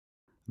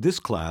This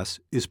class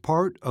is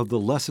part of the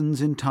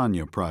Lessons in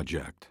Tanya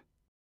project.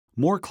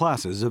 More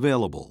classes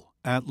available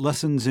at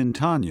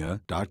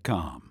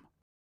lessonsintanya.com.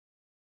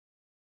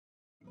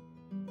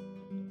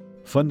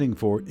 Funding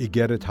for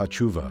Igeret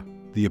HaTshuva,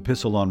 the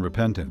Epistle on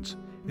Repentance,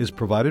 is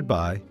provided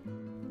by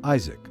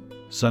Isaac,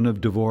 son of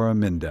Devorah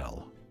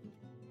Mindel.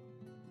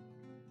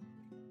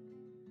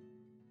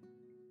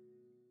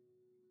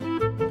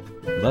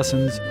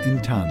 Lessons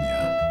in Tanya.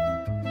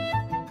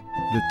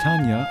 The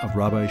Tanya of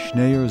Rabbi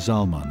Schneur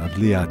Zalman of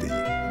Liadi,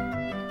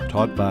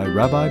 taught by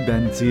Rabbi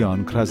Ben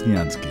Zion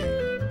Krasniansky.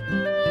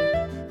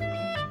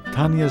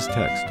 Tanya's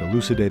text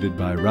elucidated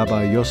by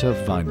Rabbi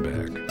Yosef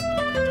Weinberg.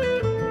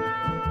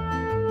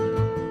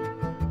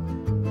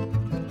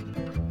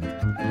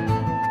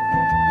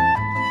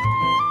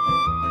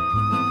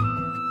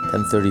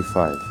 So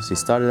he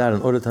started out,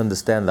 in order to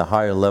understand the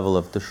higher level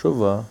of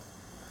Teshuvah,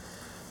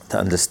 to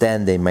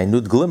understand a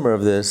minute glimmer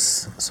of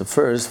this, so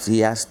first he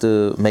has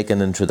to make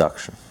an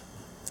introduction.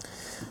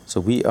 So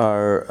we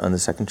are on the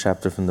second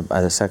chapter from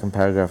the second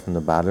paragraph from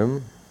the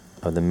bottom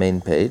of the main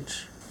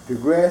page. To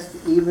grasp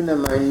even a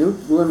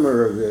minute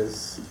glimmer of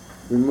this,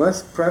 we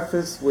must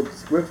preface what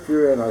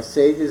Scripture and our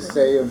sages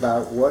say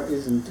about what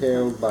is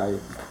entailed by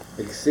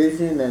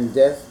excision and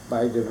death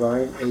by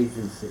divine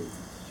agency.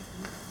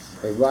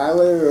 A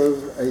violator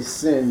of a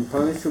sin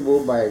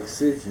punishable by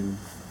excision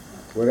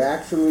would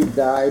actually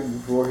die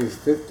before his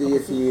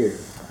 50th year.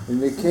 In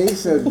the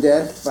case of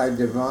death by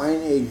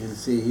divine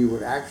agency, he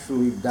would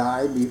actually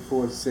die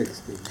before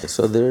 60.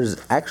 So there's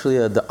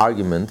actually the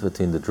argument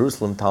between the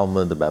Jerusalem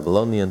Talmud, the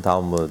Babylonian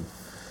Talmud.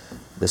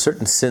 There's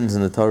certain sins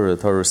in the Torah.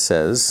 The Torah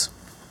says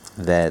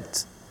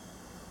that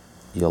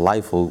your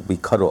life will be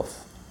cut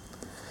off.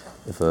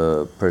 If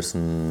a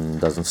person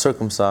doesn't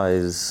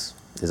circumcise,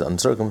 is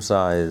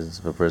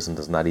uncircumcised, if a person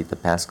does not eat the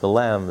Paschal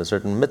lamb, there's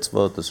certain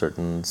mitzvot, there's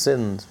certain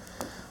sins,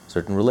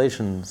 certain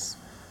relations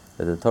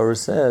that the Torah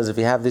says, if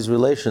you have these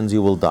relations,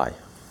 you will die.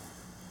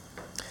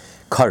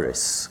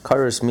 Karis.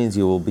 Karis means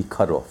you will be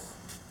cut off.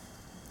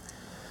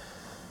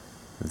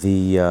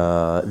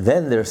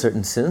 Then there are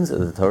certain sins that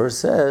the Torah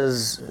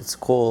says, it's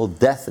called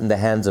death in the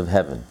hands of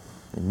heaven.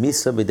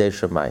 Misa b'dei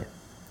Shamayim.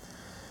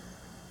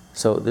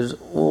 So there's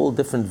all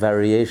different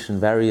various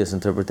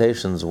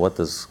interpretations. What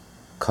does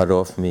cut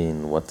off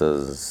mean? What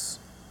does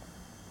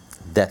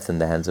death in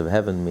the hands of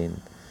heaven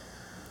mean?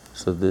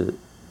 So the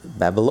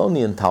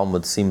Babylonian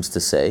Talmud seems to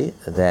say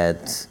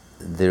that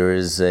there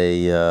is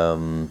if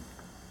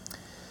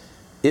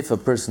a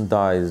person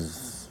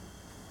dies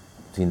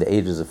between the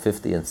ages of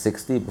 50 and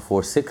 60,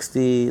 before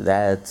 60,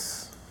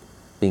 that's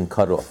being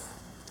cut off.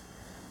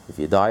 If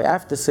you die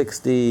after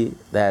 60,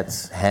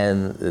 that's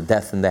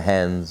death in the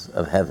hands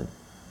of heaven.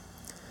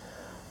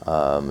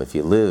 If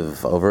you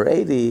live over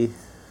 80,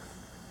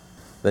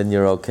 then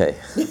you're okay.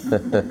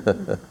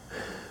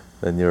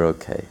 Then you're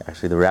okay.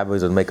 Actually, the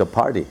rabbis would make a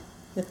party.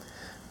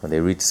 When they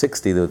reach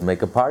 60, they would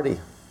make a party.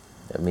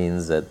 That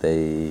means that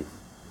they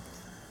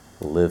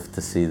lived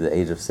to see the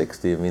age of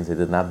 60. It means they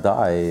did not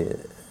die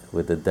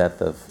with the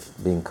death of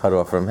being cut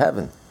off from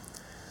heaven.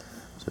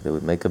 So they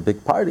would make a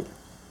big party.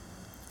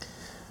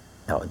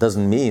 Now, it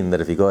doesn't mean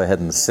that if you go ahead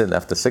and sin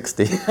after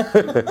 60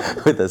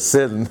 with a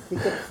sin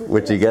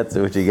which he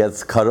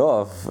gets cut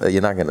off,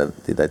 you're not going to,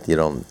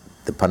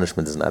 the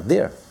punishment is not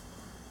there.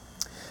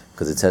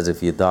 Because it says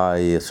if you die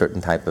a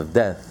certain type of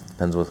death,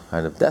 depends what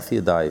kind of death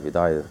you die. If you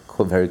die a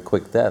very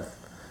quick death,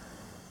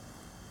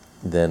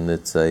 then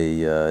it's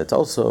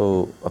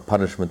also a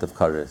punishment of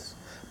kares.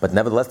 But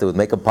nevertheless, they would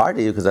make a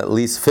party because at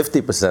least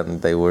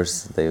 50% they were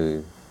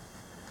saved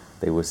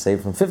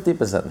from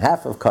 50%,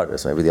 half of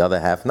kares, maybe the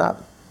other half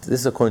not. This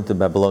is according to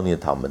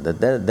Babylonian Talmud.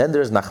 Then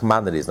there's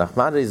Nachmanides.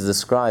 Nachmanides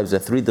describes there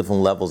are three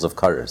different levels of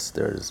kares.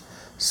 There's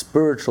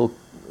spiritual,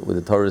 where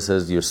the Torah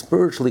says you're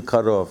spiritually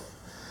cut off,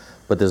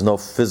 but there's no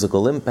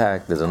physical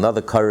impact. There's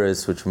another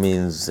kares, which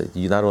means that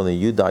not only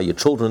you die, your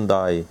children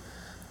die,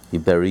 you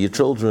bury your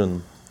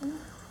children,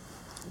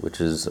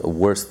 which is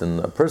worse than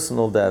a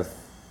personal death.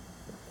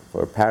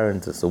 For a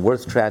parent, it's the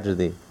worst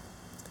tragedy.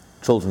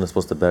 Children are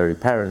supposed to bury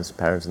parents,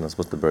 parents are not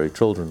supposed to bury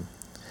children.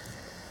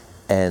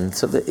 And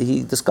so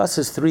he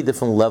discusses three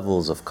different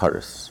levels of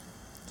kares.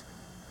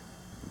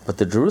 But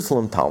the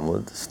Jerusalem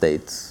Talmud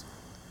states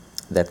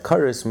that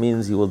kares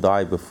means you will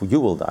die before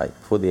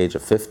the age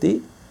of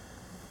 50,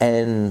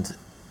 and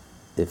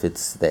if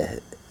it's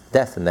the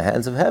death in the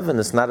hands of heaven,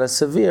 it's not as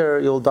severe,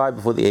 you'll die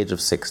before the age of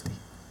 60.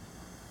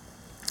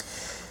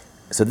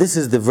 So this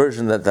is the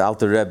version that the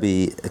Alter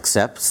Rebbe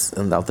accepts,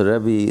 and the Alter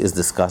Rebbe is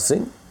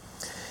discussing.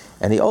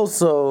 And he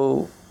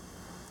also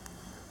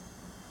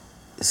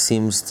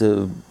seems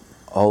to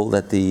hold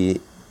that the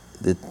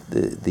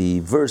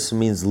verse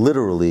means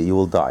literally you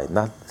will die,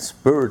 not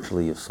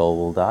spiritually your soul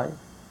will die,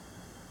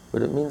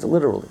 but it means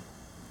literally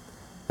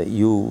that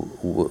you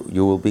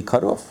will be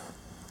cut off.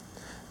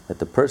 That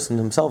the person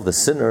himself, the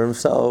sinner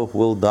himself,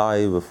 will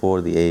die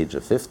before the age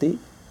of 50,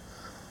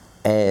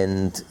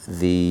 and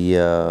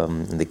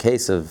in the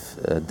case of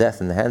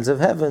death in the hands of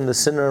heaven, the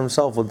sinner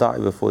himself will die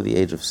before the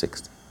age of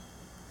 60.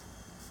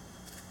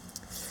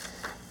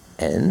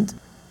 And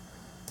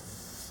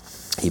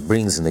he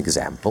brings an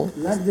example.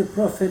 Like the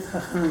prophet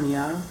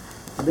Hananiah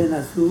ben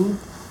Azur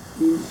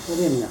in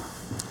Jeremiah.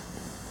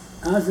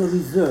 As a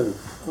result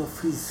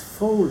of his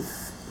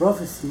false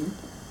prophecy,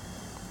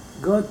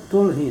 God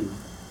told him,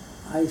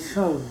 I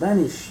shall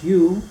banish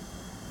you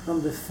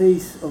from the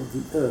face of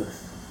the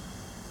earth.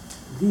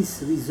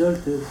 This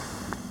resulted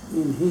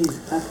in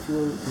his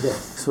actual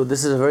death. So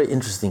this is a very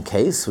interesting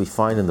case we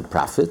find in the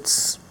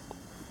prophets.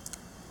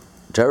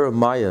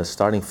 Jeremiah,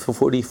 starting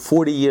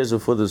 40 years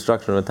before the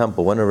destruction of the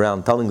temple, went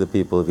around telling the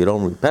people, if you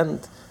don't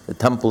repent, the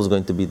temple is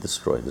going to be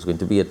destroyed. There's going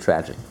to be a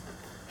tragedy.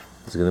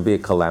 There's going to be a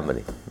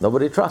calamity.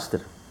 Nobody trusted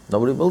him.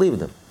 Nobody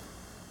believed him.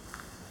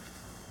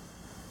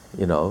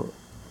 You know,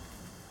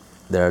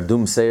 there are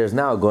doomsayers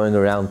now going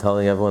around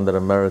telling everyone that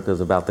America is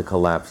about to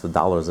collapse, the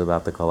dollar is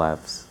about to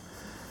collapse.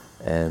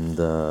 And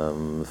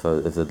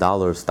if the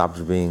dollar stops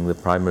being the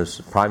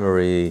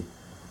primary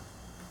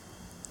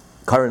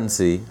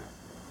currency,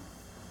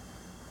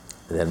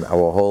 then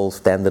our whole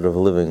standard of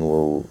living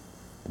will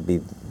be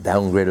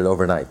downgraded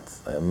overnight.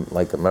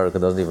 Like America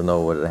doesn't even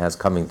know what it has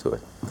coming to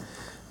it.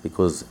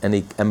 Because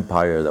any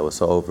empire that was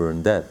so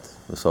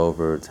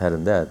over its head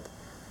in debt,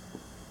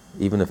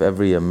 even if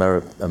every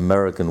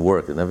American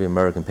worked and every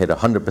American paid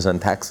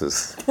 100%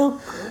 taxes,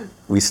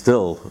 we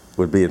still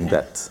would be in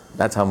debt.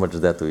 That's how much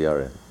debt we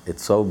are in.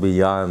 It's so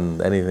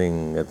beyond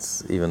anything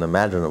that's even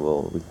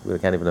imaginable. We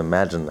can't even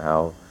imagine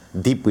how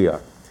deep we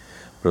are.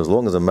 But as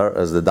long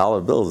as the dollar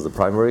bill is the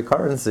primary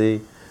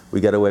currency, we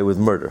get away with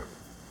murder.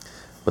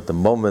 But the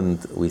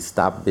moment we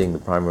stop being the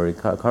primary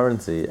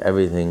currency,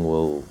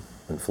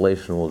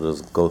 inflation will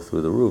just go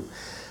through the roof.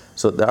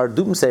 So there are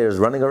doomsayers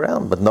running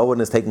around, but no one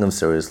is taking them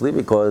seriously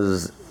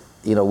because,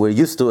 you know, we're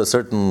used to a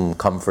certain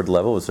comfort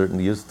level, we're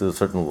used to a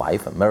certain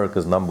life.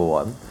 America's number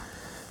one.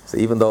 So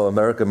even though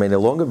America may no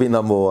longer be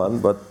number one,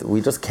 but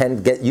we just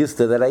can't get used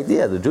to that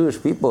idea. The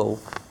Jewish people,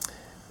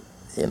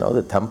 you know,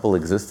 the temple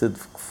existed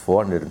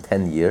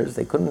 410 years.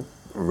 They couldn't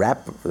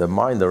wrap their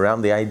mind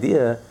around the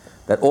idea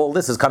that all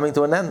this is coming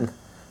to an end.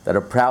 That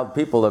a proud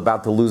people are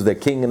about to lose their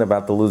king and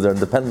about to lose their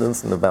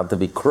independence and about to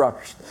be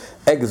crushed,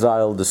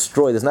 exiled,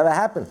 destroyed. This never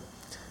happened.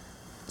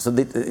 So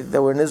they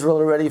were in Israel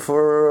already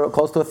for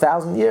close to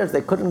 1,000 years.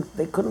 They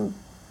couldn't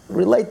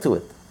relate to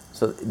it.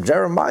 So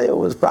Jeremiah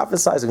was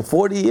prophesizing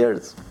 40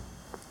 years.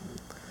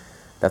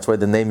 That's why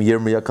the name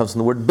Yirmiyah comes from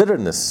the word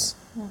bitterness.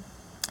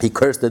 He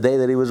cursed the day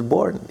that he was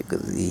born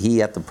because he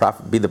had to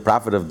be the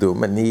prophet of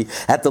doom, and he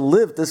had to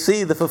live to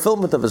see the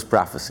fulfillment of his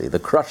prophecy, the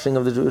crushing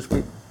of the Jewish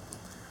people,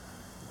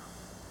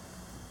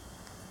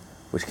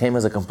 which came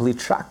as a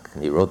complete shock.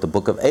 And he wrote the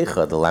book of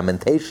Eicha, the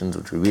Lamentations,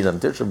 which we read on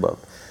Tisha B'Av,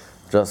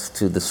 just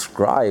to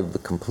describe the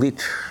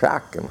complete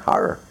shock and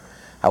horror,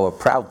 how a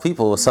proud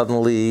people was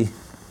suddenly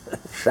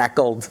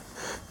shackled,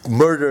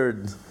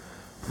 murdered,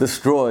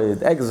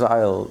 destroyed,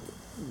 exiled.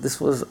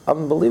 This was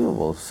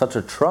unbelievable, such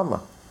a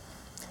trauma.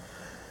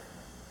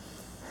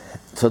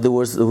 So there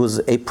was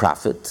a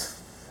prophet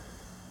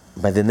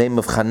by the name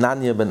of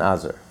Hananiah ben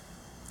Azar.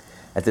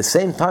 At the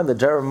same time that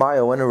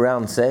Jeremiah went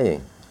around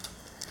saying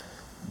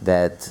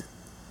that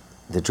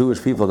the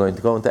Jewish people are going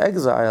to go into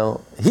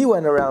exile, he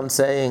went around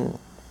saying,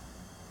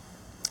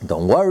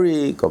 don't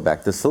worry, go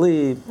back to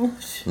sleep,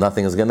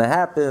 nothing is going to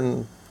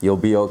happen, you'll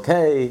be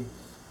okay.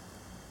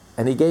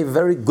 And he gave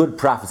very good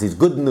prophecies,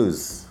 good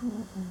news.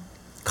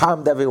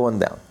 Calmed everyone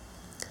down.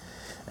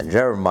 And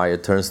Jeremiah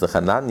turns to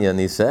Hananiah and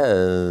he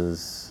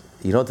says,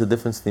 you know what the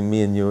difference between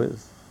me and you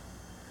is?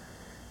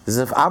 Is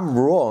if I'm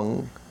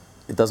wrong,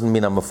 it doesn't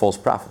mean I'm a false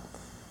prophet.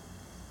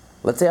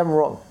 Let's say I'm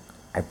wrong.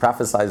 I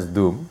prophesied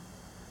doom,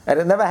 and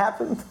it never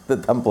happened. The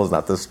temple is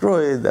not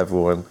destroyed,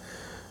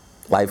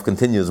 life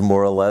continues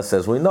more or less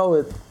as we know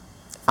it.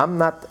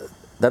 That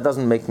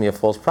doesn't make me a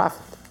false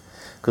prophet.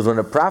 Because when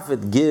a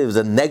prophet gives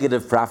a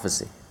negative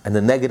prophecy, and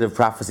the negative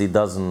prophecy is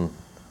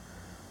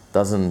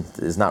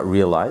not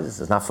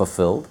realized, is not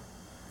fulfilled,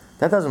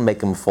 that doesn't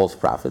make him a false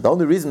prophet. The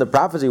only reason the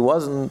prophecy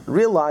wasn't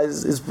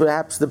realized is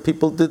perhaps the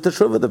people did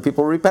teshuvah, the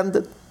people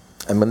repented.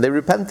 And when they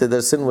repented,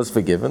 their sin was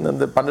forgiven and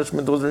the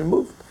punishment was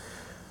removed.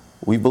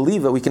 We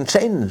believe that we can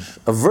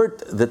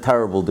avert the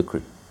terrible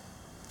decree.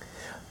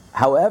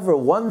 However,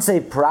 once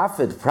a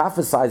prophet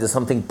prophesies that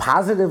something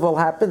positive will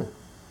happen,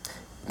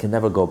 he can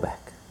never go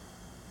back.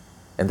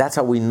 And that's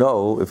how we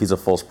know if he's a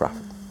false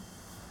prophet.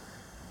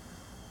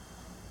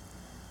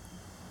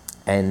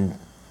 And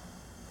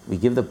we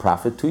give the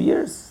prophet 2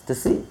 years to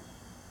see.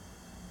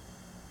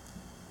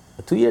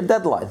 A 2-year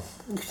deadline.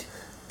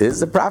 Is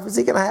the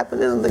prophecy going to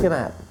happen? Isn't it going to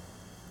happen?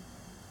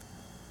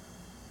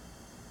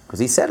 Because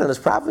he said in his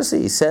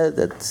prophecy, he said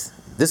that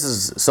this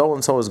is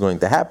so-and-so is going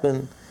to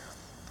happen.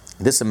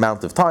 This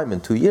amount of time,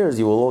 in 2 years,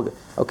 you will all get...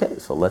 Okay,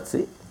 so let's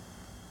see.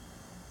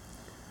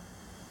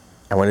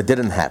 And when it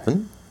didn't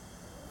happen,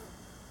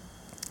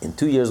 in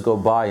 2 years go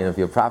by, and if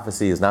your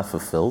prophecy is not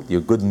fulfilled,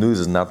 your good news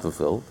is not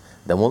fulfilled,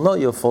 then we'll know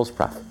you're a false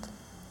prophet.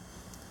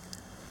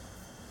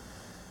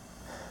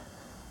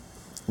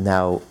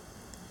 Now,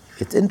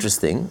 it's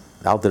interesting,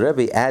 the Alter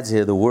Rebbe adds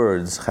here the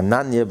words,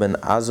 Hananiah ben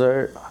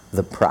Azar,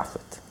 the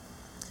prophet.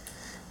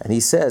 And he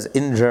says,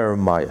 in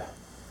Jeremiah,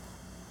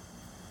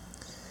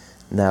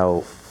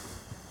 Now,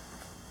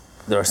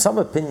 there are some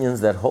opinions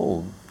that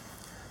hold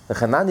that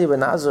Hananiah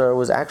ben Azar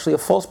was actually a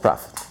false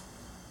prophet.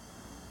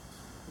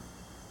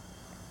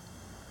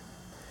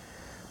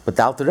 But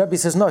the Alter Rebbe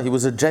says no, he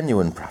was a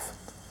genuine prophet.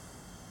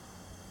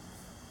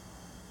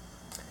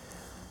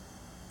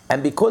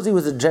 And because he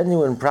was a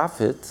genuine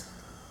prophet,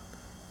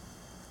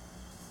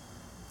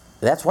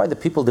 that's why the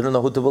people didn't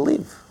know who to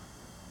believe.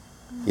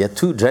 You had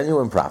two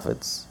genuine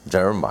prophets,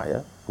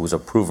 Jeremiah, who was a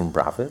proven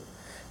prophet,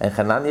 and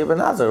Hananiah ben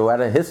Azar, who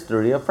had a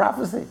history of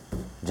prophecy,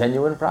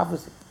 genuine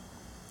prophecy.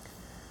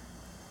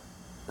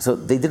 So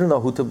they didn't know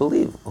who to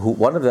believe.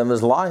 One of them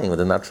is lying, but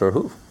they're not sure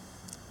who.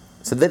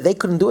 So they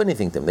couldn't do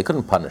anything to him. They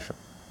couldn't punish him.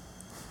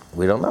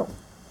 We don't know.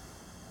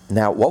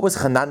 Now, what was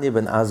Hananiah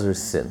ben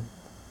Azar's sin?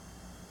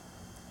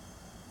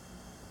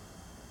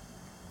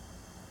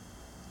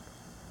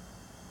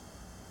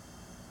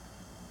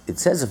 It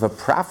says if a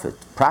prophet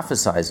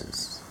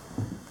prophesizes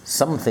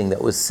something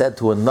that was said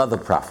to another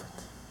prophet,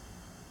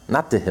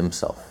 not to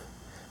himself,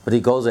 but he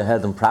goes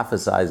ahead and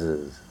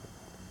prophesizes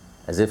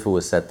as if it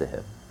was said to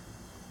him,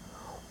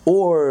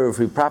 or if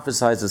he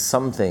prophesizes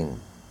something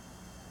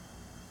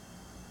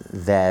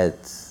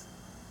that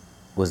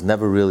was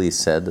never really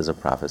said as a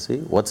prophecy,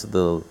 what's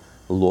the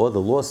law? The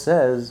law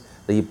says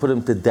that you put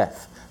him to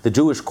death. The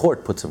Jewish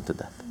court puts him to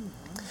death.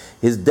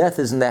 His death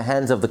is in the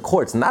hands of the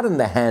courts, not in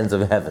the hands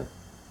of heaven.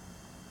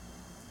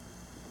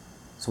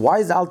 So why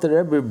is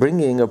Alter Rebbe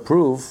bringing a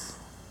proof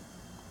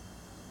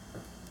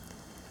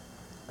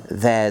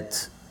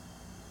that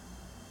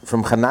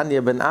from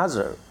Hananiah ben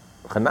Azar?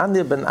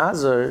 Hananiah ben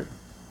Azar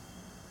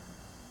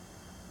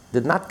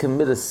did not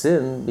commit a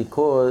sin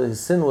because his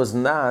sin was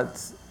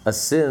not a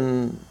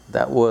sin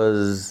that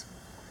was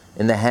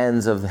in the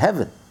hands of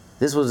heaven.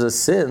 This was a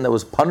sin that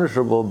was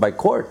punishable by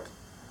court.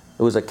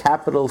 It was a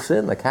capital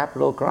sin, a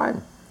capital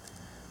crime.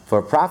 For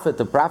a prophet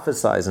to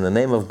prophesy in the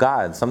name of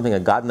God, something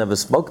that God never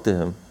spoke to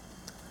him,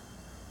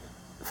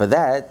 for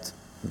that,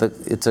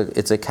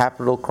 it's a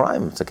capital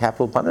crime, it's a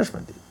capital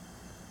punishment.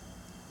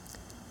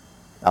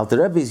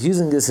 Alter Rebbe is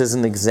using this as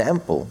an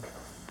example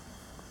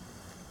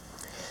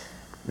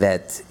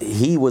that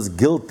he was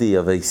guilty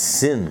of a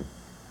sin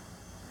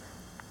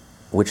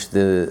which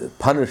the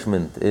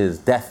punishment is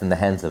death in the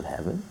hands of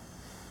heaven,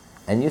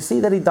 and you see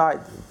that he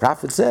died. The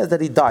prophet says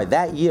that he died.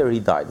 That year he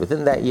died.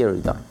 Within that year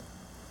he died.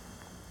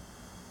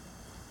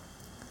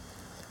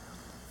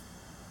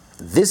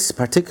 This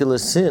particular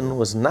sin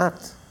was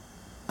not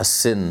a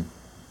sin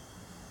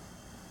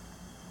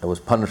that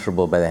was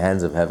punishable by the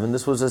hands of heaven.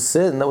 This was a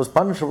sin that was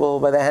punishable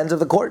by the hands of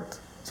the court.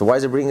 So why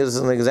is he bringing this as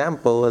an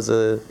example, as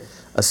a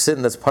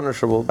sin that's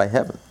punishable by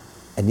heaven?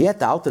 And yet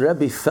the Alter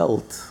Rebbe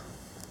felt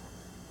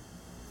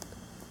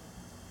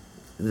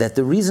that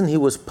the reason he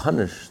was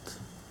punished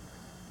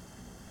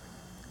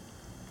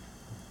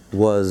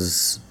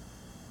was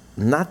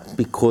not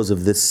because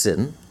of this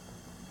sin,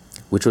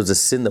 which was a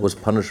sin that was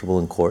punishable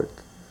in court,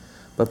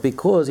 but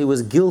because he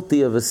was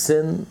guilty of a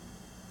sin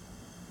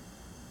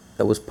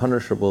that was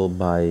punishable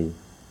by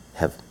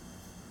heaven.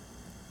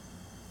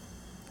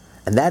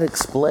 And that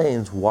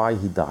explains why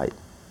he died.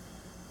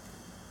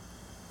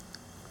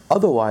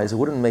 Otherwise, it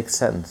wouldn't make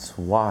sense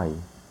why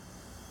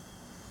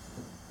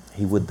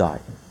he would die.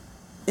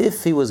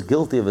 If he was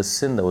guilty of a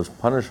sin that was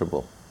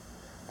punishable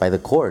by the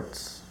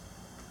courts,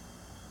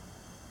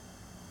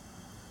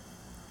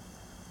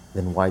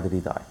 then why did he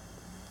die?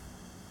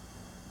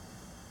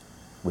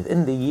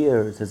 Within the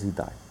year, it says he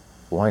died.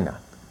 Why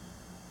not?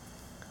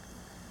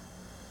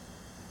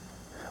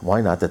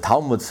 Why not? The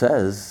Talmud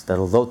says that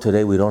although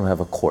today we don't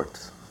have a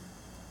court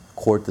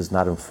is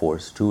not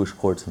enforced, Jewish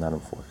courts are not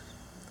enforced.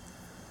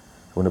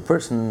 When a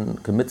person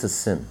commits a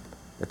sin,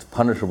 it's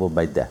punishable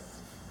by death.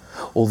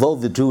 Although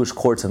the Jewish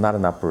courts are not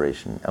in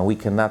operation, and we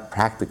cannot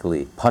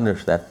practically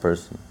punish that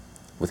person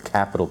with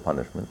capital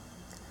punishment,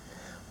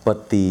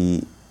 but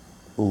the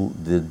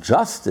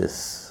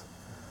justice,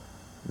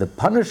 the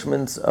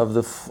punishments of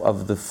the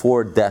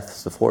four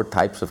deaths, the four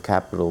types of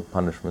capital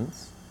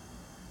punishments,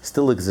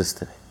 still exist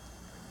today.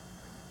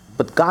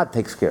 But God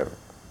takes care of it.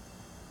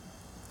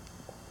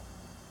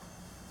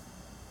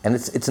 And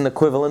it's an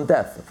equivalent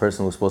death. A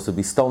person who's supposed to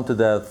be stoned to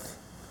death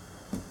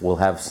will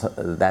have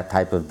that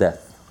type of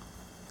death.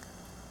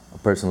 A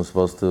person who's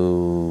supposed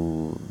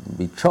to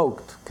be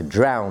choked could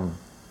drown.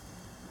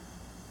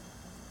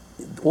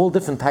 All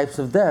different types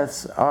of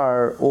deaths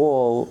are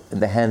all in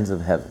the hands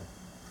of heaven.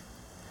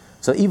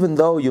 So even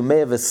though you may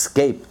have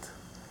escaped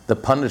the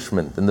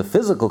punishment in the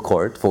physical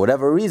court for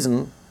whatever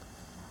reason,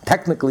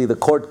 technically the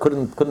court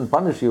couldn't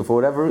punish you for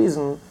whatever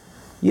reason,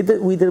 you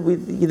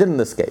didn't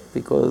escape,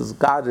 because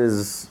God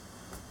is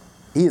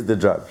the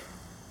judge,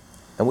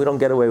 and we don't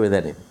get away with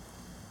anything.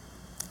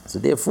 So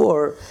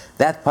therefore,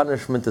 that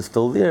punishment is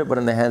still there, but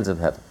in the hands of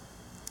heaven.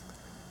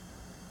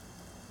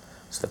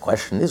 So the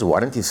question is,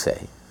 why don't you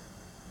say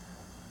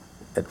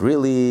that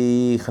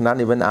really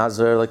Hananiah ben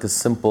Azar, like a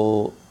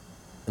simple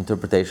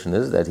interpretation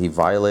is, that he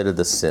violated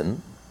a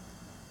sin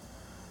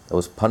that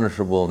was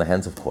punishable in the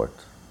hands of court.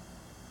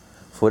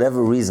 For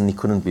whatever reason, he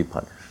couldn't be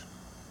punished.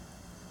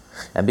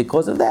 And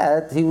because of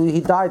that,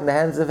 he died in the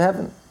hands of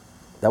heaven.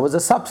 That was a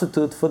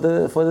substitute for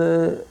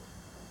the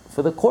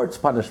court's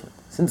punishment.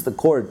 Since the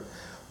court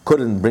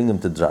couldn't bring him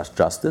to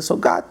justice, so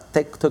God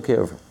took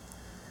care of him.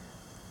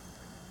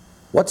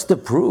 What's the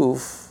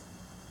proof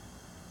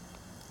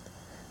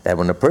that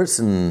when a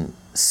person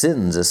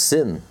sins a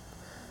sin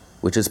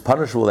which is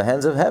punishable in the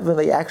hands of heaven,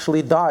 they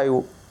actually die?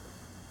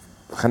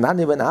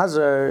 Hanani ben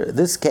Azar,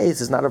 this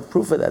case is not a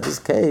proof of that. This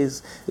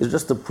case is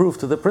just a proof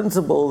to the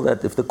principle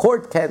that if the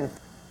court can't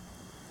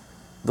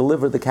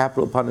deliver the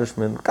capital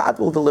punishment, God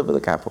will deliver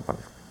the capital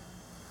punishment.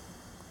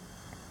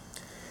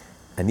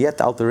 And yet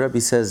the Alter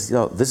Rebbe says,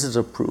 this is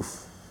a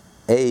proof.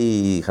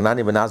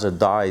 Hanani ben Azar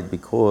died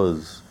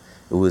because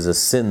it was a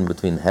sin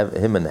between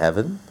him and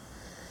heaven,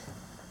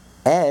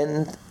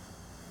 and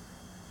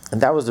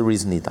that was the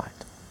reason he died.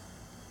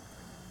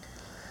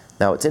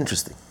 Now it's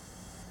interesting.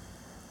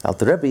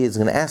 Alter Rebbe is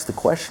going to ask the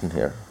question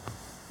here.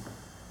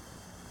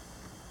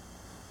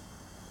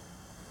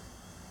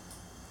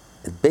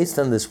 It's based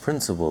on this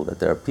principle that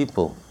there are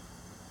people,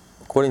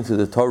 according to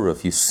the Torah,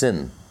 if you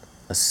sin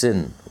a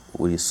sin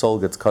where your soul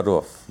gets cut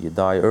off, you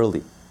die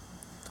early.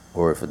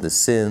 Or if the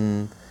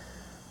sin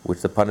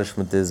which the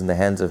punishment is in the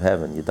hands of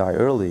heaven, you die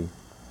early.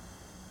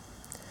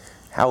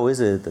 How is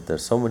it that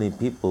there's so many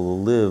people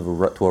who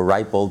live to a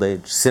ripe old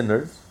age,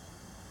 sinners,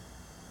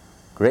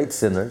 great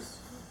sinners,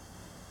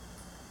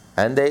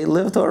 and they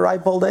live to a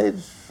ripe old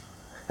age,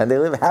 and they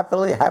live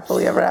happily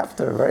ever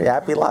after, very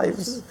happy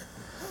lives.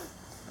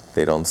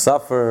 They don't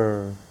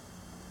suffer,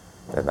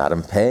 they're not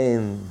in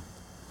pain.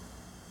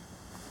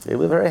 They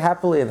live very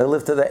happily, and they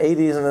live to the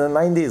 80s and the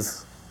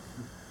 90s.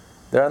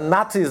 There are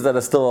Nazis that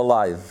are still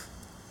alive,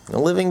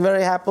 and living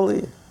very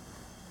happily,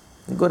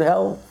 in good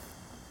health,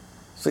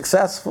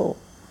 successful.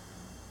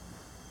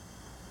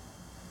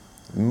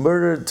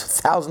 Murdered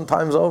 1,000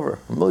 times over,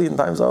 1,000,000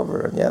 times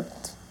over, and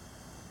yet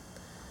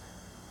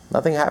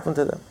nothing happened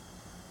to them.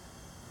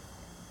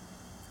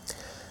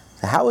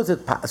 So how is it?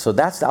 So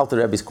that's the Alter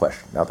Rebbe's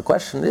question. Now the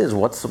question is,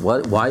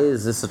 why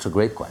is this such a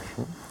great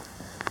question?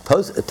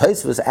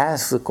 Tosfos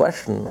asks the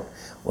question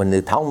when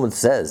the Talmud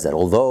says that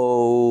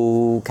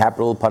although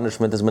capital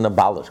punishment has been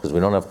abolished, because we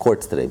don't have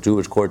courts today,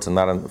 Jewish courts are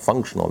not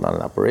functional, not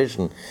in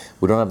operation,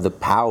 we don't have the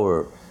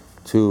power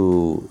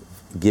to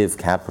give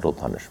capital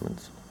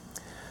punishments.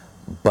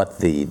 But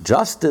the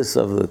justice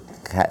of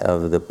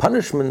the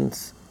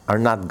punishments are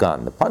not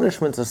gone. The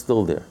punishments are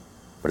still there,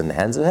 but in the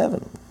hands of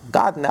heaven.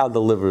 God now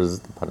delivers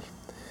the punishment.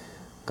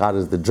 God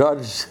is the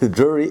judge, the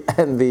jury,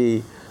 and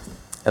the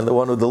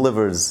one who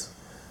delivers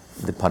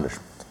the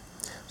punishment.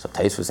 So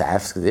Tosfos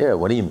asks there,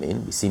 what do you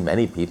mean? We see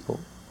many people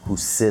who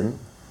sin,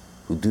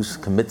 who do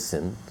commit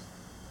sins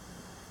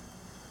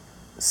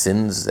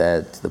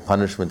that the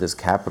punishment is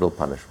capital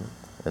punishment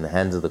in the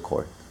hands of the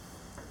court.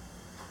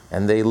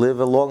 And they live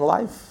a long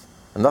life,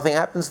 and nothing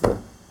happens to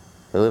them.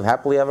 They live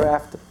happily ever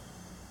after.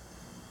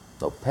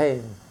 No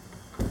pain,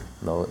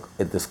 no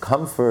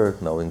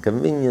discomfort, no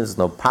inconvenience,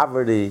 no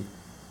poverty,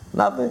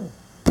 nothing.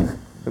 They're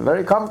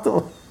very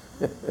comfortable.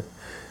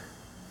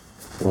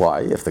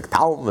 Why? If the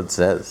Talmud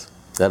says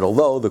that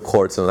although the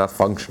courts are not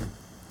functioning,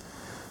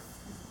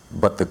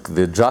 but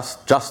the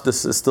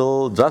justice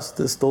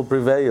still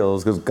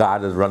prevails because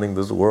God is running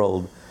this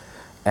world,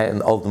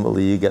 and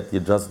ultimately you get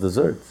your just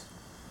desserts.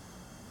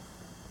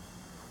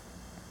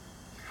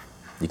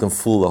 You can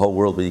fool the whole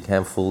world, but you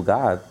can't fool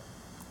God.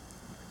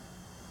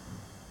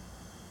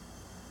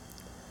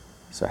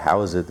 So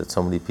how is it that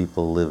so many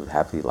people live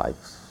happy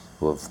lives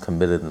who have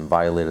committed and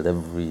violated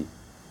every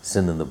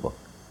sin in the book?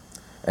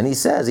 And he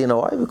says, you know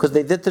why? Because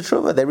they did the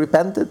tshuva, they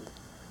repented.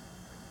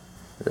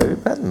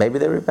 Maybe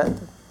they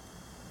repented.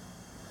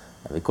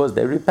 And because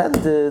they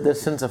repented, their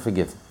sins are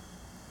forgiven.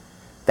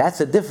 That's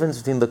the difference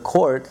between the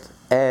court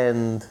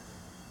and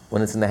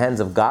when it's in the hands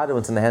of God and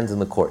when it's in the hands of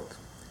the court.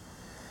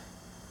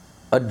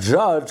 A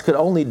judge could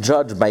only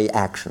judge by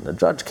action. A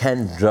judge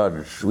can't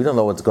judge. We don't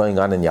know what's going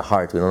on in your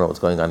heart. We don't know what's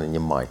going on in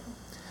your mind.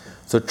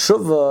 So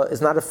tshuva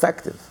is not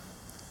effective.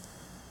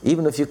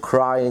 Even if you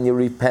cry and you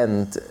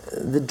repent,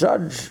 the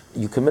judge,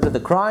 you committed the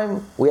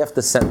crime, we have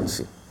to sentence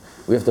you.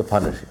 We have to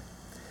punish you.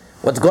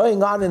 What's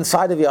going on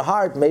inside of your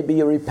heart, maybe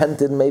you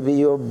repented, maybe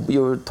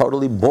you're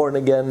totally born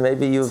again,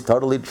 maybe you've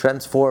totally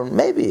transformed,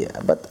 maybe,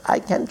 but I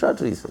can't judge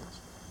these things.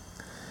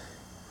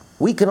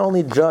 We can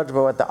only judge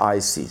by what the eye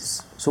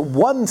sees. So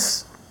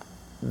once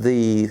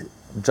the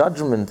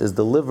judgment is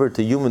delivered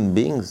to human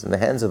beings in the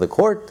hands of the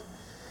court,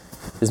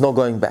 there's no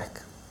going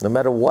back. No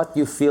matter what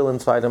you feel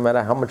inside, no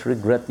matter how much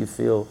regret you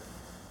feel,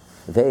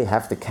 they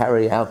have to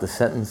carry out the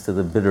sentence to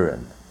the bitter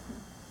end.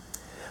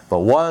 But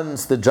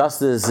once the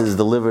justice is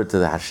delivered to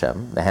the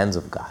Hashem, the hands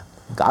of God,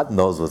 God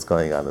knows what's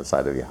going on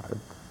inside of your heart.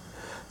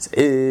 So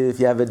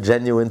if you have a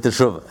genuine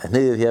teshuvah, and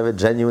if you have a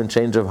genuine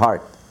change of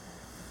heart,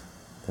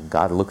 then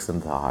God looks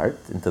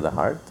into the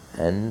heart,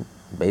 and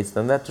based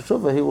on that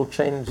teshuvah, He will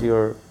change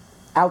your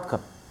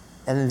outcome.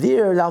 And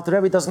there, the Alter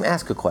Rebbe doesn't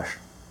ask a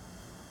question.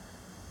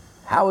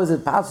 How is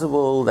it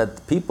possible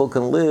that people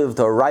can live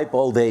to a ripe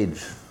old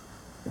age?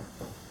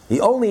 He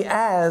only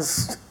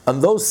asks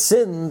on those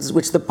sins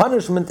which the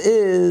punishment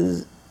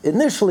is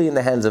initially in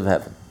the hands of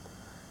heaven.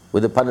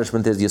 Where the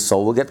punishment is your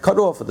soul will get cut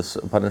off, or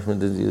the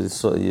punishment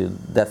is your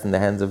death in the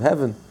hands of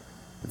heaven.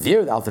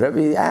 There, the Alter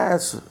Rebbe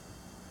asks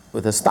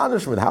with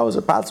astonishment, how is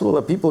it possible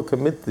that people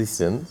commit these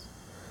sins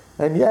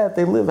and yet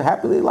they live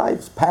happily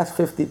lives, past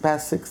 50,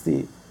 past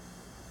 60,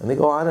 and they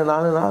go on and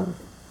on and on?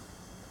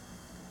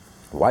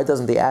 Why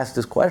doesn't he ask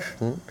this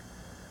question?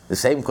 The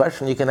same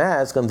question you can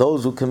ask on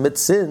those who commit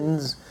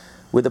sins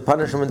where the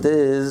punishment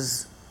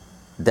is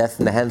death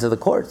in the hands of the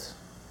courts.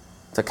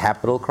 It's a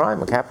capital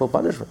crime, a capital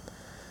punishment.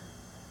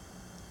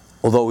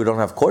 Although we don't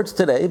have courts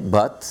today,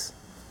 but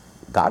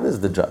God is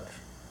the judge.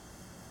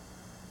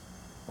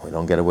 We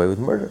don't get away with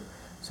murder.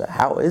 So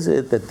how is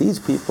it that these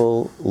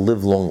people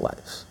live long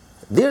lives?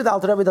 There, the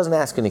Alter Rebbe doesn't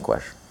ask any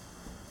question.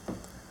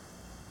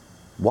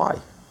 Why?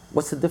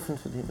 What's the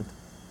difference between the two?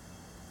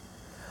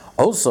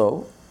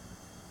 Also,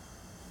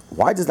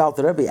 why does the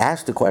Alter Rebbe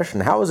ask the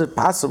question, how is it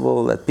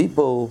possible that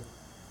people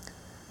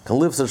can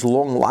live such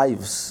long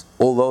lives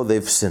although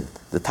they've sinned?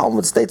 The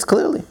Talmud states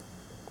clearly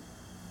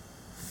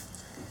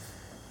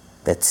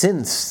that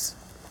since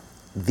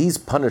these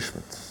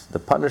punishments, the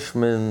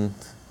punishment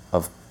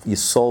of your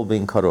soul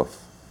being cut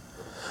off,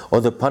 or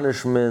the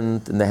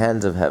punishment in the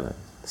hands of heaven,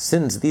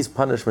 since these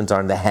punishments are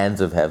in the hands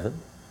of heaven,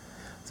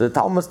 so the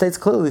Talmud states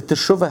clearly,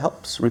 teshuvah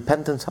helps,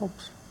 repentance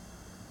helps.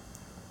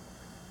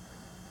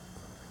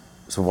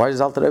 So why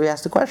does Alter Rebbe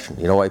ask the question?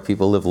 You know why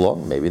people live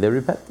long? Maybe they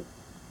repented.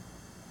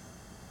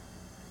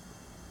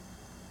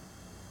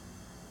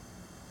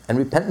 And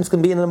repentance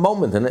can be in a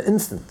moment, in an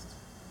instant.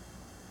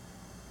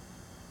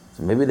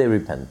 So maybe they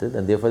repented,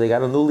 and therefore they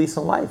got a new lease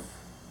on life.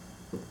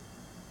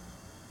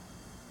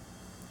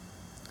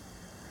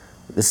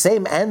 The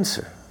same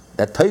answer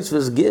that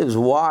Tosfos gives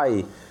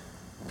why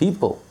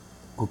people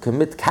who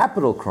commit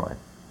capital crime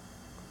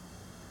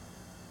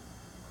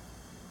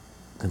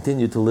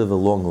continue to live a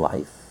long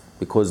life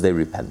because they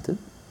repented.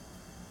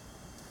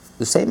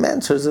 The same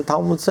answer as the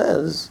Talmud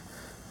says,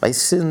 by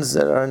sins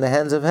that are in the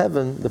hands of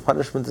heaven, the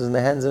punishment is in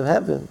the hands of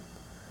heaven,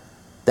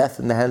 death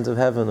in the hands of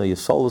heaven, or your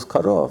soul is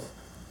cut off.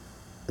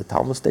 The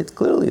Talmud states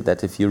clearly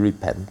that if you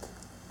repent,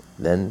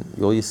 then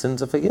all your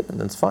sins are forgiven,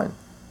 that's fine.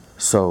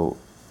 So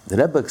the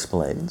Rebbe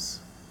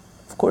explains,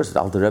 of course the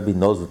Alter Rebbe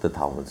knows what the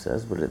Talmud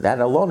says, but that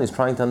alone is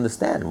trying to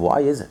understand. Why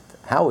is it?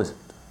 How is it?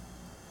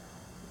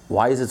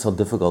 Why is it so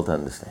difficult to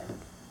understand?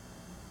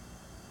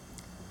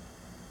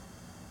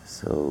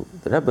 So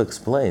the Rebbe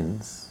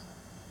explains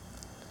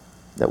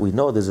that we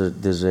know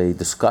there's a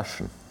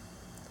discussion.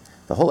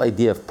 The whole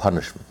idea of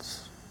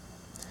punishments.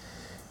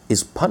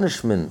 Is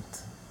punishment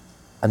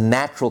a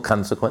natural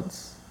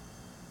consequence?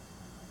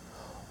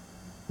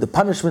 The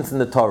punishments in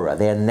the Torah, are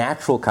they a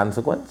natural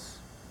consequence?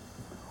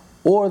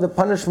 Or the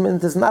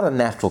punishment is not a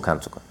natural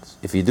consequence?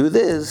 If you do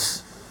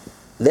this,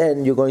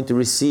 then you're going to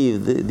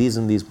receive these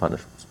and these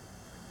punishments.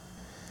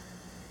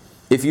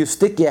 If you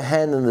stick your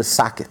hand in the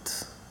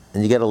socket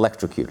and you get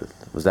electrocuted,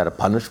 was that a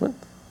punishment?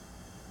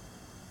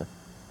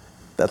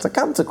 That's a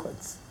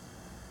consequence.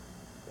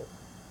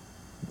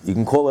 You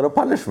can call it a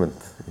punishment.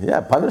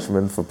 Yeah,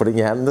 punishment for putting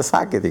your hand in the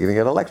socket, you're going to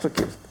get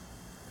electrocuted.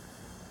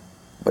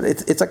 But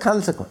it's a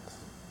consequence.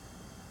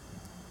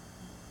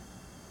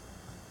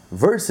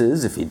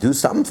 Versus, if you do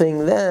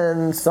something,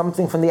 then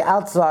something from the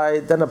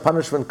outside, then a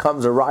punishment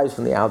arrives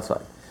from the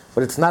outside.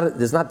 But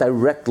there's not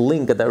direct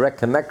link, a direct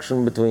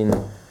connection between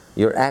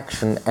your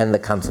action and the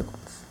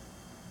consequence.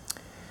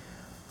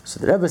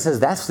 So the Rebbe says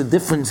that's the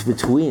difference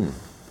between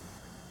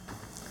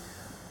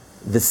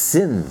the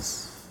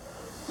sins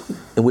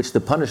in which the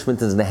punishment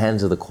is in the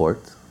hands of the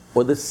court,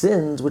 or the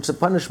sins which the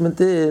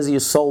punishment is your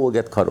soul will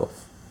get cut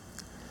off.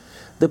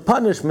 The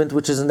punishment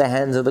which is in the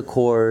hands of the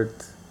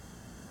court,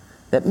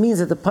 that means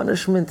that the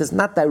punishment is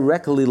not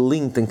directly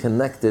linked and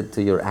connected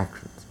to your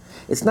actions.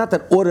 It's not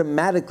that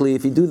automatically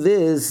if you do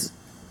this,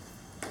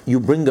 you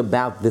bring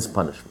about this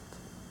punishment.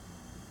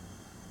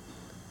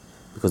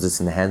 Because it's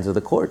in the hands of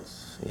the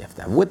courts. You have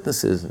to have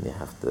witnesses, and you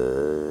have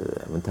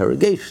to have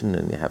interrogation,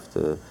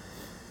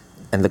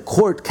 and the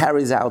court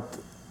carries out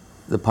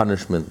the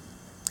punishment.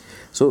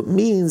 So it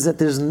means that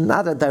there's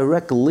not a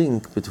direct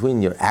link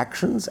between your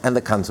actions and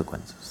the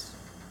consequences.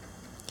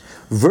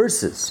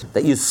 Versus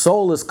that your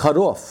soul is cut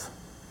off,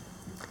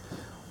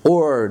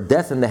 or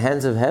death in the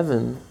hands of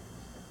heaven,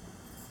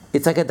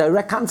 it's like a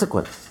direct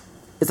consequence.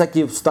 It's like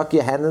you've stuck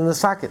your hand in the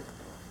socket.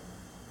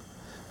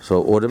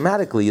 So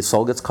automatically your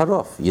soul gets cut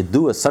off. You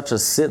do such a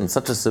sin,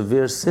 such a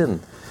severe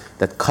sin,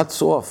 that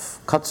cuts off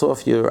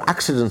your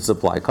oxygen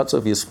supply, cuts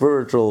off your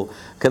spiritual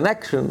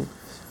connection.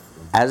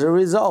 As a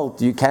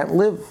result, you can't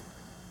live.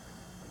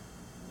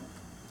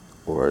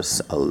 Or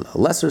a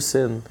lesser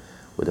sin,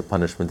 where the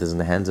punishment is in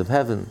the hands of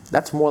heaven,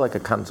 that's more like a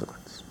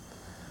consequence.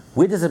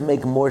 Where does it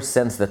make more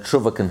sense that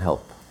tshuva can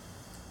help?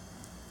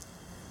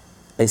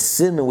 A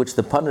sin in which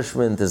the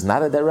punishment is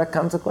not a direct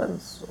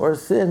consequence, or a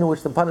sin in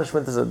which the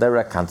punishment is a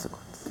direct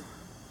consequence?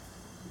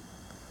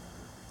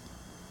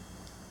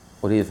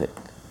 What do you think?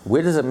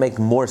 Where does it make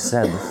more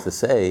sense to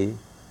say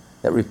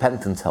that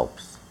repentance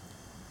helps?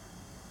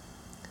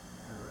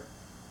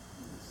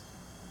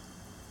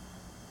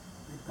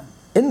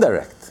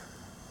 indirect.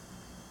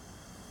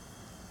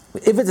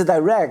 If it's a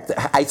direct,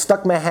 I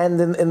stuck my hand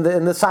in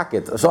the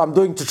socket, so I'm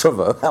doing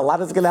teshuva. Allah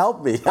is going to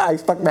help me. I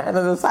stuck my hand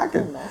in the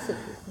socket.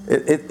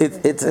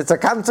 It's a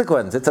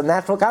consequence. It's a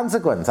natural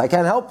consequence. I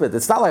can't help it.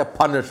 It's not like a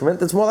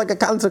punishment. It's more like a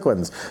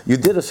consequence. You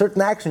did a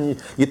certain action.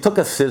 You took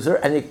a scissor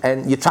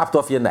and you chopped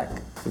off your neck.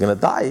 You're going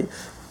to die.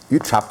 You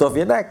chopped off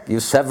your neck. You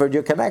severed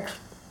your connection.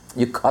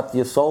 You cut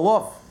your soul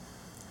off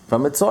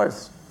from its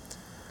source.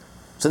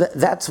 So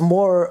that's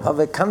more of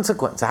a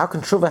consequence. How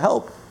can tshuva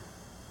help?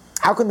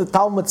 How can the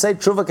Talmud say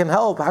tshuva can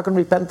help? How can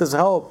repentance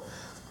help?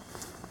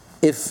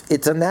 If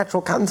it's a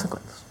natural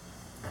consequence.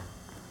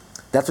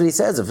 That's what he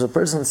says. If a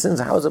person sins,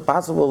 how is it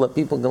possible that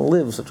people can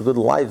live such good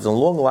lives and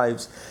long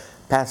lives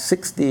past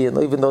 60, and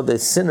even though they're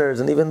sinners,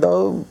 and they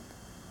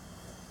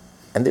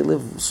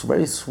live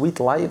very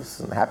sweet lives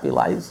and happy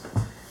lives,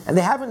 and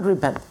they haven't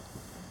repented.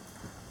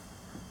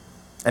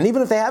 And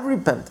even if they have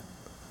repented,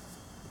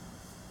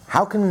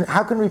 how can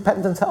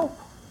repentance help?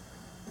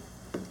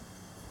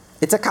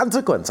 It's a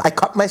consequence. I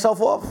cut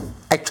myself off.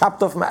 He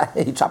chopped off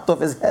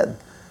his head.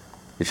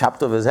 He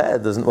chopped off his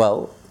head. There's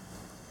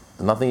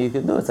nothing you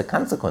can do. It's a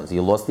consequence.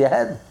 You lost your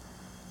head.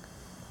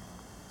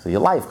 So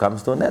your life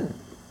comes to an end.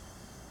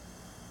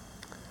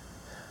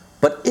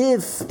 But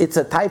if it's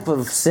a type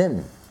of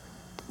sin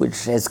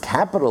which has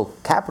capital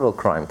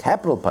crime,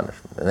 capital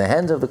punishment, in the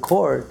hands of the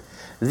court,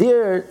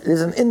 there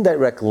is an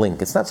indirect link.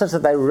 It's not such a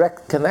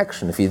direct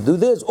connection. If you do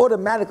this,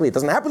 automatically, it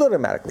doesn't happen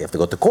automatically. You have to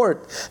go to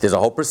court. There's a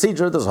whole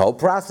procedure, there's a whole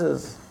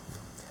process.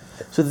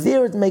 So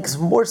there it makes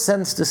more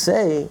sense to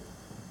say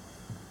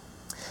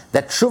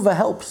that tshuva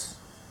helps,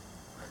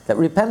 that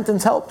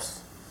repentance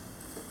helps.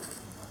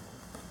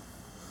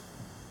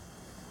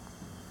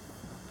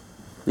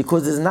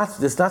 Because there's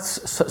not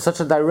such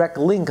a direct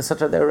link,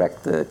 such a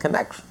direct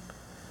connection.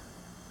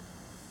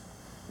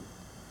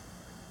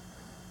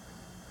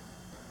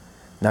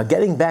 Now,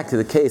 getting back to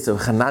the case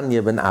of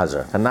Hananiah ben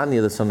Azar,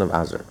 Hananiah the son of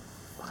Azar.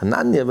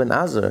 Hananiah ben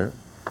Azar,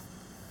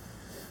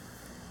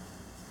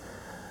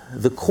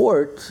 the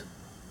court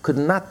could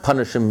not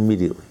punish him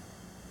immediately.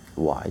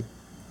 Why?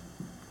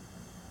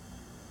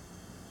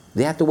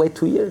 They had to wait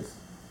 2 years.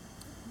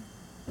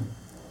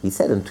 He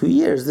said in 2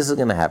 years this is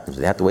going to happen. So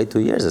they had to wait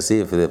 2 years to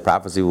see if the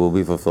prophecy will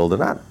be fulfilled or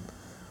not.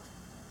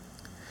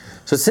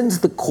 So since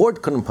the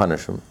court couldn't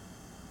punish him,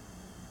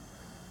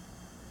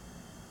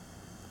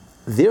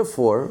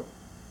 therefore,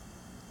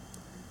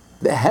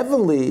 the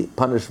heavenly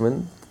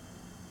punishment,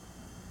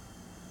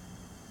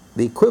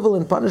 the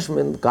equivalent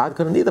punishment, God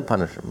couldn't either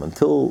punish him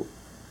until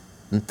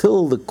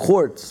the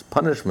court's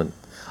punishment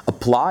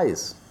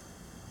applies.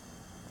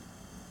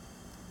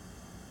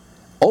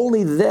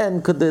 Only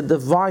then could the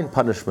divine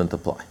punishment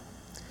apply.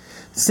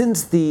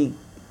 Since the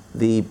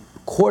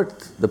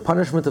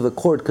punishment of the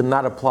court could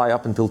not apply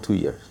up until 2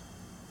 years.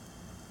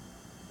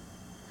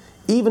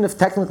 Even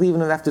if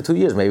after 2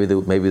 years, maybe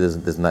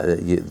there's not,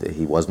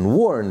 he wasn't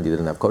warned, he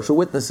didn't have kosher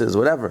witnesses,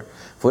 whatever,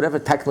 for whatever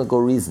technical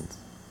reasons,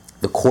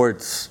 the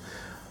courts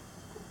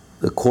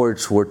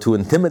were too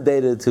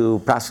intimidated to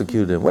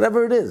prosecute him,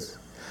 whatever it is,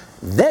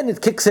 then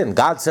it kicks in.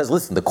 God says,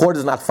 listen, the court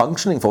is not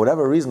functioning, for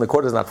whatever reason the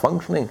court is not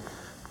functioning,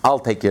 I'll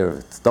take care of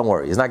it. Don't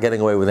worry, he's not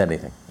getting away with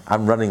anything.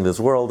 I'm running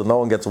this world and no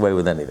one gets away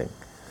with anything.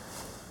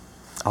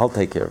 I'll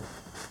take care of it.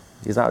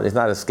 He's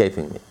not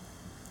escaping me.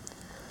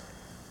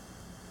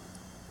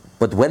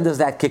 But when does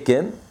that kick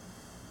in?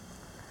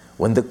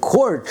 When the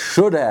court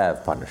should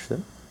have punished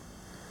him,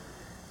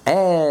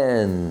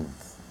 and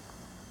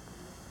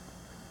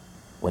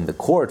when the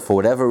court, for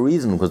whatever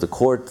reason, because the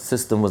court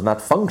system was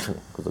not functioning,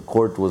 because the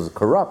court was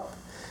corrupt,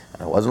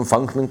 and it wasn't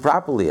functioning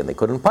properly, and they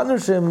couldn't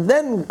punish him,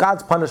 then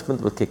God's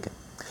punishment would kick in.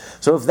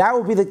 So if that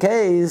would be the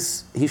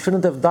case, he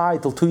shouldn't have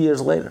died till 2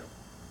 years later.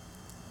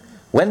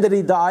 When did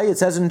he die? It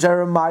says in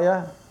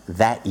Jeremiah,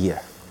 that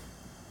year.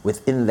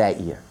 Within that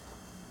year.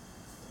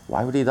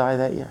 Why would he die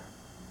that year?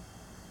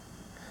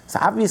 So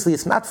obviously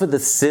it's not for the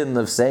sin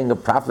of saying a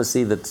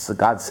prophecy that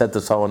God said to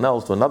someone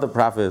else, to another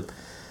prophet,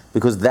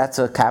 because that's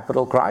a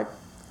capital crime.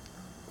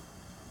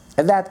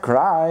 And that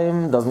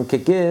crime doesn't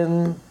kick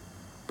in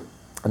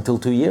until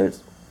 2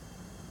 years.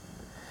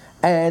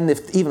 And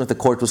even if the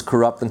court was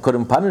corrupt and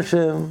couldn't punish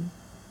him,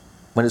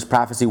 when his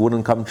prophecy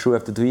wouldn't come true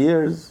after 2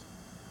 years,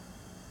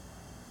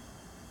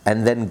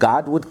 and then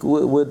God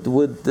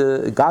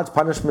God's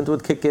punishment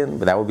would kick in,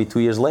 but that would be 2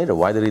 years later.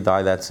 Why did he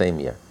die that same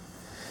year?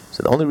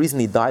 So the only reason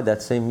he died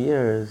that same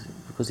year is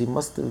because he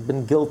must have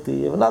been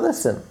guilty of another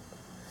sin.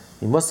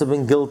 He must have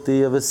been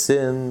guilty of a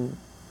sin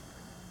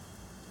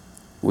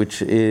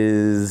which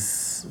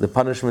is, the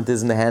punishment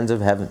is in the hands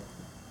of heaven,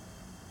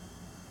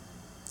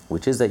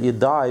 which is that you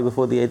die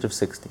before the age of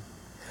 60.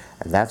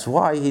 And that's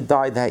why he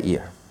died that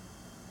year.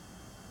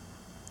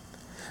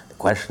 The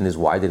question is,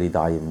 why did he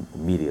die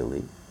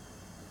immediately?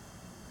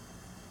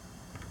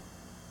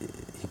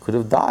 He could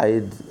have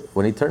died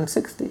when he turned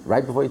 60,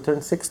 right before he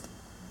turned 60.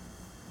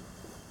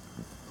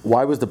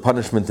 Why was the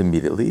punishment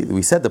immediately?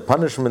 We said the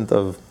punishment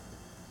of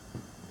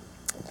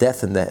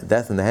death in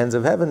the hands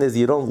of heaven is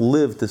you don't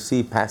live to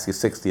see past your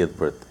 60th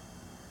birthday.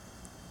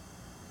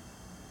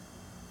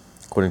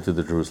 according to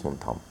the Jerusalem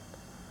Talmud.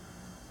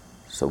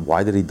 So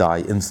why did he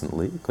die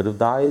instantly? He could have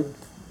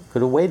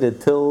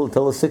waited till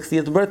his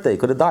 60th birthday. He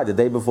could have died the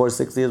day before his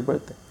 60th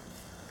birthday.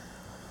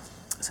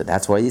 So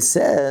that's why he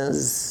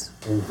says,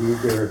 indeed,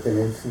 there have been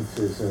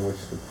instances in which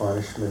the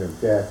punishment of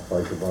death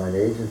by divine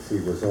agency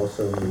was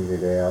also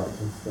meted out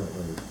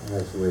instantly,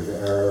 as with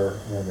Er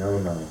and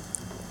Onan.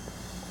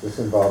 This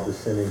involved a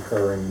sin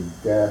incurring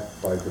death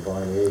by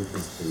divine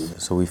agency.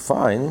 so we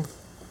find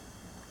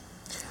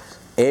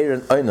Er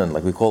and Onan,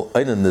 like we call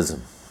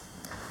Onanism,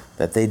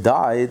 that they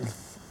died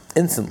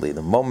instantly,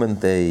 the moment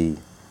they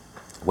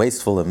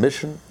wasteful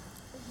emission.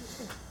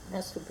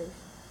 Masturbation.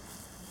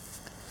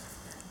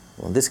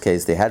 Well, in this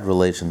case, they had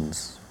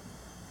relations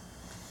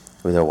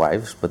with their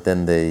wives, but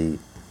then they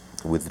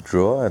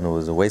withdrew, and it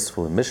was a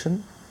wasteful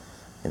emission.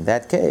 In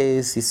that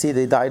case, you see,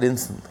 they died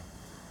instantly.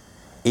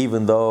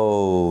 Even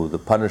though the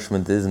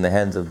punishment is in the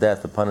hands of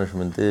death, the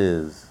punishment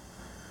is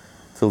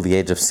till the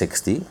age of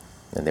 60,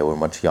 and they were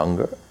much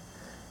younger,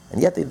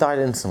 and yet they died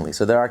instantly.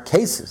 So there are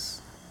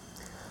cases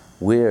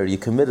where you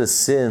commit a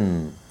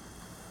sin,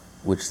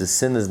 which the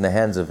sin is in the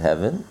hands of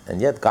heaven, and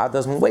yet God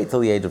doesn't wait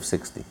till the age of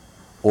 60.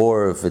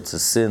 Or if it's a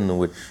sin in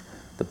which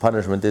the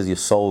punishment is your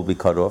soul will be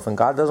cut off, and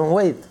God doesn't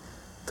wait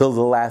till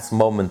the last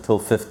moment, till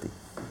 50.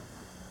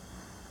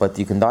 But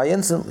you can die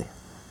instantly.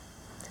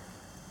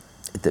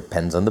 It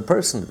depends on the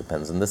person, it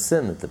depends on the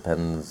sin, it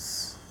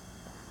depends,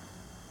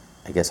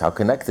 I guess, how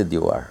connected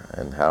you are,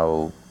 and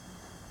how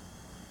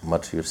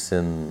much your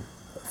sin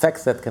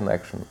affects that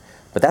connection.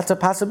 But that's a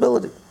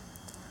possibility.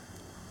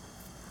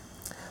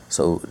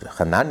 So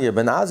Hananiah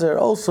ben Azer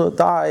also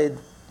died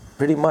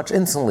pretty much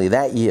instantly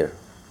that year.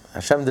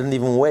 Hashem didn't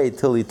even wait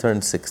till he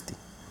turned 60,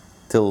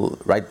 till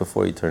right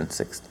before he turned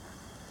 60.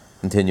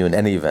 Continue in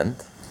any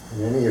event.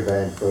 In any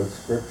event, both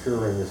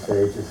Scripture and the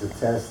sages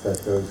attest that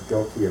those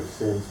guilty of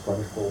sins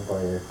punishable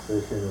by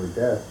excision or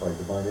death by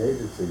divine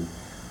agency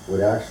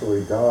would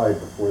actually die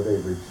before they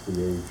reach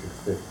the age of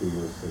 50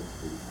 or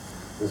 60.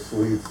 This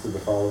leads to the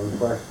following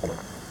question.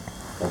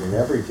 But in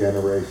every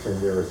generation,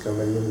 there are so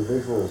many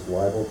individuals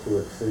liable to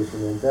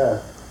excision and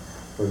death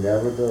who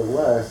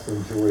nevertheless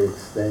enjoy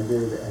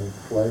extended and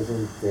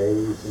pleasant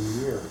days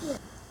and years.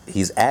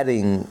 He's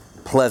adding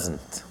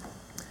pleasant,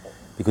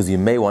 because you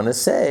may want to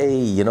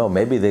say,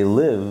 maybe they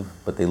live,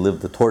 but they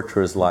lived a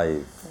torturous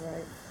life.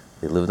 Right.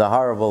 They lived a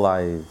horrible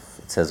life.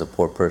 It says a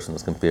poor person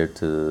is compared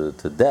to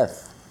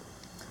death.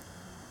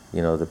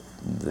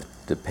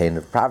 The pain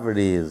of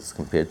poverty is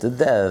compared to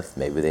death.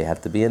 Maybe they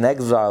had to be in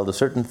exile to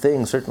certain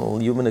things, certain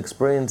human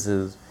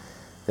experiences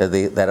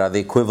that are the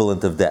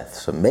equivalent of death.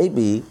 So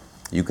maybe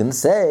you can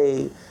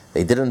say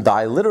they didn't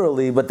die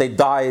literally, but they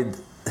died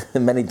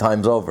many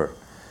times over.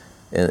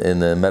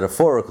 In a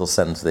metaphorical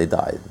sense, they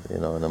died.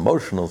 In an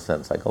emotional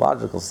sense,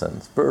 psychological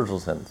sense, spiritual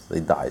sense, they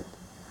died.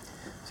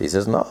 So he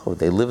says, no,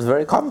 they lived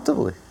very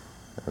comfortably,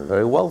 and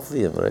very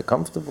wealthy, and very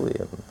comfortably,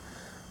 and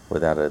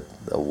without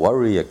a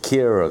worry, a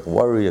care,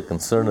 a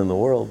concern in the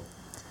world.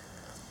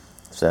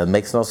 So it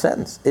makes no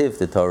sense if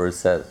the Torah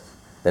says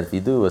that if you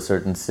do a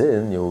certain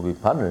sin, you will be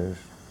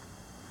punished,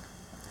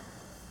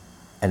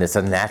 and it's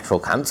a natural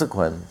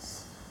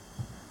consequence.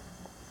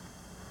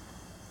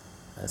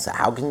 So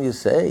how can you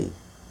say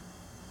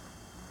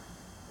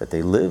that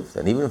they lived?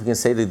 And even if you can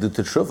say they do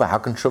teshuvah, how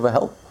can teshuvah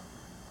help?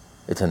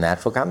 It's a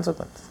natural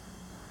consequence.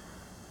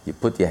 You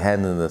put your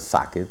hand in the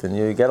socket and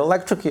you get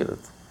electrocuted.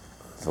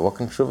 So what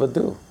can teshuvah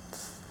do?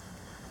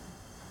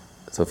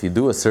 So if you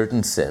do a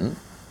certain sin,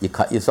 you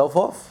cut yourself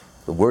off.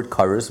 The word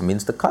kares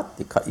means to cut.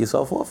 You cut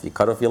yourself off. You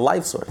cut off your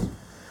life source.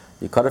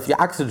 You cut off your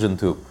oxygen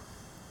tube.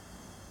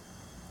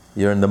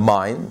 You're in the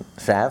mine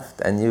shaft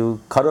and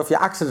you cut off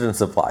your oxygen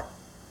supply.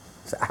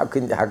 So how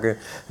can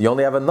you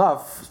only have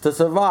enough to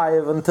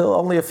survive until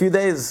only a few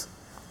days,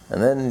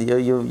 and then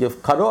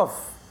you've cut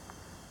off.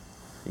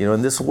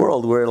 In this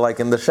world we're like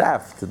in the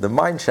shaft, the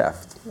mine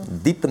shaft,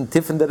 deep in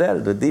the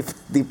air,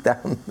 deep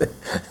down,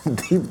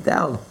 deep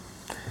down.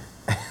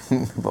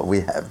 But we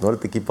have, in order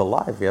to keep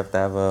alive, we have to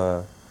have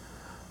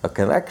a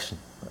connection,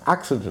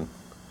 oxygen.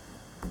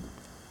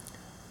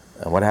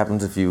 And what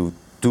happens if you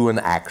do an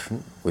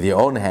action with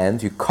your own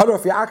hands? You cut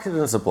off your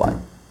oxygen supply.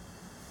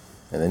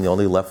 And then you're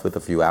only left with a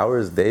few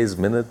hours, days,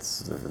 minutes,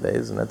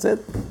 days, and that's it.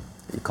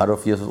 You cut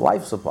off your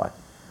life supply.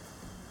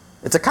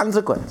 It's a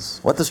consequence.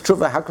 What does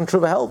teshuvah? How can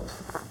teshuvah help?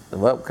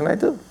 What can I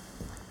do?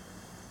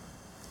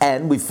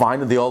 And we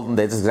find in the olden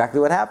days exactly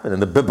what happened.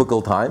 In the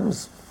biblical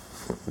times,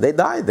 they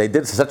died. They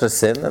did such a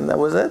sin, and that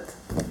was it.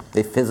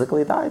 They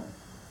physically died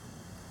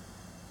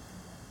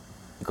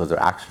because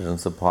their oxygen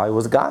supply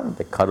was gone.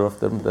 They cut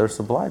off their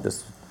supply,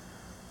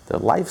 their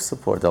life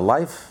support, their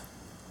life.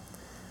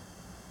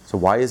 So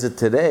why is it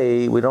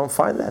today we don't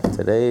find that?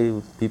 Today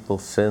people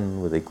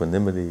sin with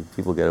equanimity,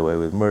 people get away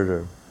with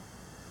murder,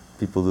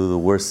 people do the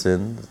worst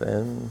sins,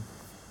 and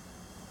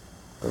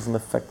it doesn't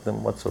affect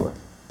them whatsoever.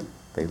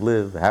 They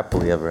live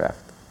happily ever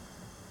after.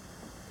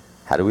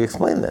 How do we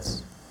explain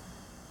this?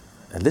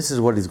 And this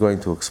is what he's going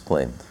to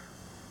explain.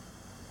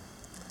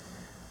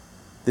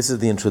 This is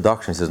the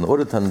introduction. He says, in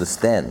order to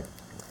understand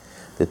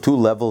the two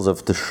levels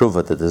of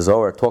teshuvah that the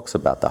Zohar talks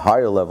about, the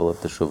higher level of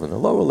teshuvah and the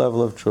lower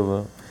level of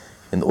teshuvah.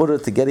 In order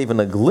to get even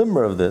a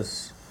glimmer of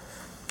this,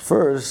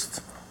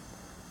 first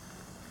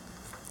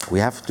we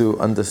have to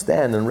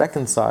understand and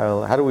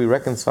reconcile. How do we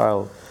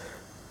reconcile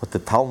what the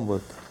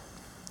Talmud,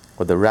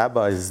 what the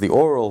rabbis, the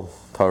oral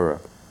Torah,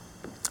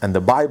 and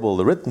the Bible,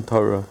 the written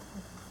Torah,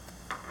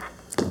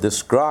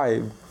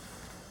 describe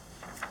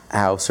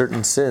how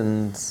certain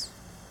sins,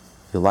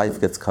 your life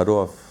gets cut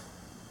off.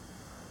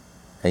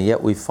 And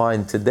yet we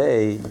find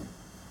today,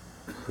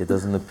 it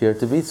doesn't appear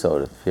to be so.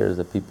 It appears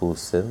that people who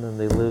sin and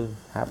they live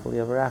happily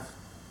ever after.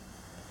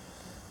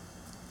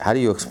 How do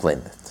you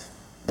explain that?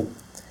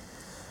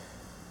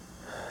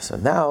 So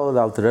now the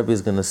Alter Rebbe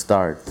is going to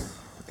start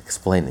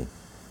explaining.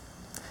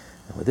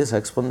 And with this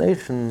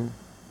explanation,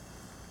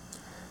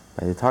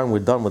 by the time we're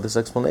done with this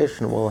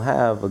explanation, we'll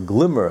have a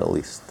glimmer at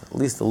least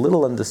a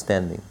little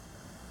understanding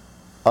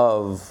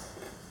of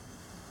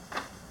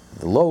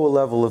the lower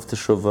level of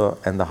teshuvah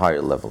and the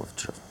higher level of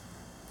teshuvah.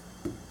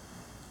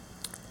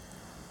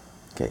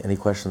 Okay, any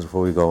questions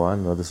before we go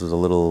on? No, this was a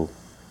little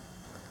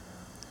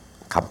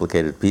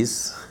complicated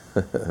piece.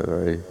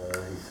 Very.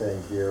 He's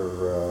saying here,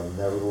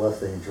 nevertheless,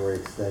 they enjoy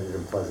extended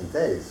and pleasant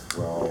days.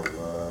 Well,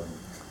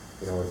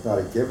 it's not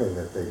a given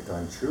that they've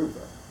done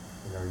tshuva.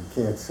 You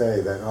can't say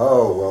that,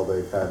 oh, well,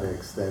 they've had an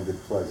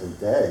extended, pleasant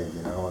day.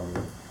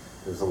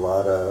 There's a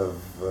lot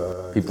of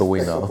people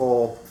we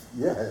know.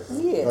 Yes,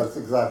 Yeah. that's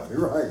exactly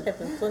right.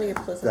 Having plenty of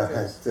pleasant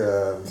days.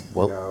 That,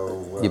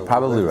 you're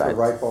probably right. To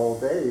ripe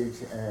old age,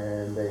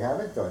 and they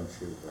haven't done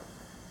tshuva.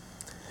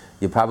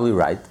 You're probably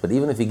right, but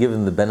even if you give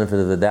them the benefit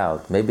of the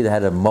doubt, maybe they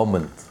had a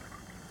moment.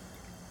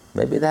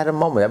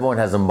 Everyone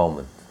has a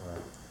moment.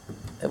 Right.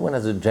 Everyone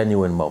has a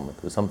genuine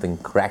moment where something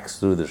cracks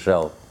through the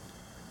shell.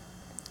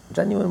 A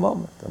genuine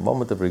moment, a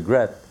moment of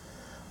regret,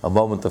 a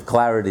moment of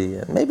clarity,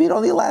 and maybe it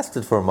only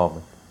lasted for a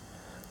moment.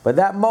 But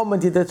that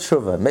moment you did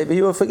tshuva, maybe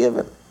you were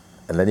forgiven.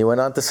 And then you went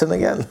on to sin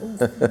again.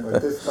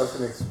 But this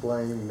doesn't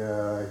explain,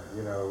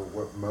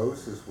 what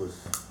Moses was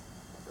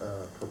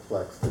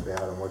perplexed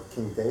about and what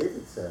King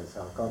David says.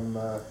 How come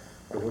the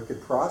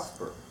wicked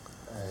prosper?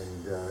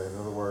 And in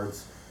other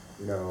words,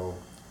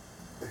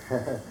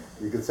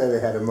 you could say they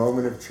had a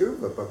moment of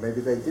tshuva, but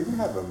maybe they didn't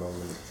have a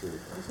moment of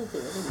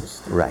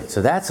tshuva. Right.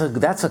 So that's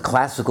a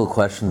classical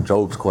question,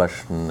 Job's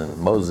question, and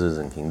Moses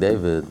and King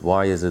David.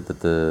 Why is it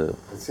that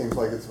It seems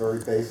like it's very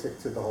basic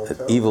to the whole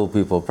Torah. evil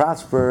people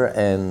prosper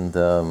and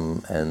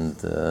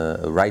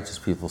righteous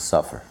people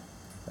suffer?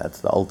 That's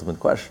the ultimate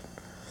question.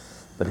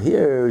 But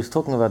here he's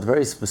talking about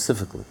very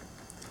specifically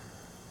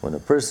when a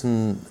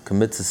person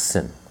commits a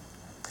sin,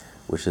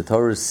 which the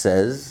Torah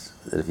says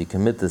that if you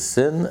commit the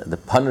sin, the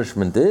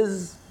punishment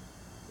is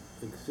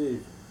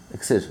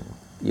excision.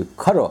 You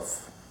cut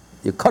off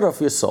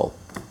your soul.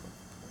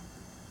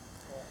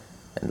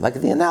 And like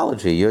the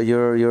analogy,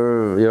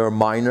 you're a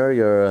miner,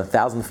 you're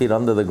 1,000 feet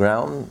under the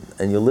ground,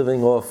 and you're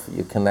living off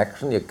your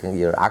connection,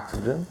 your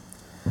oxygen,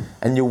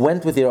 and you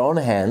went with your own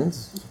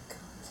hands,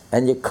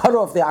 and you cut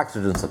off the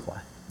oxygen supply.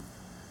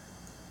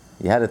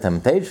 You had a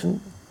temptation,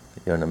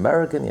 you're an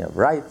American, you have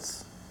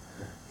rights,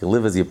 you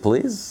live as you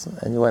please,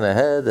 and you went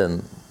ahead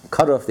and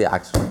cut off the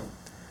oxygen.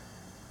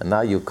 And now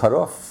you cut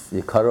off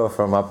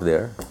from up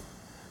there,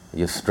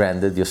 you're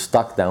stranded, you're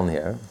stuck down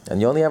here,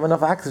 and you only have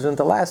enough oxygen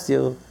to last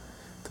you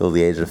till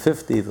the age of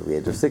 50, till the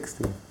age of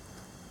 60. And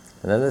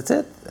then that's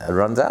it, it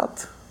runs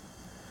out.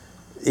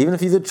 Even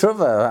if you did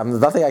tshuva, there's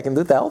nothing I can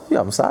do to help you,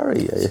 I'm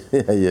sorry.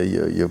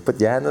 You put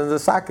your hand in the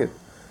socket.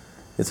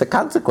 It's a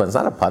consequence,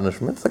 not a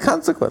punishment, it's a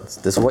consequence.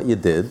 This is what you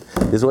did,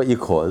 this is what you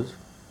caused.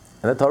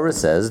 And the Torah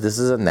says this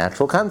is a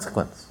natural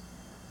consequence.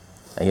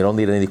 And you don't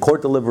need any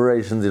court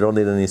deliberations, you don't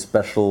need any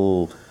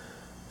special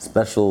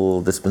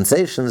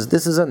dispensations.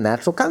 This is a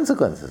natural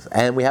consequences.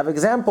 And we have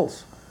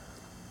examples.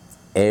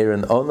 Er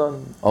and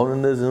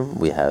Onanism,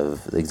 we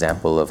have the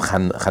example of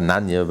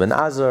Hananiah ben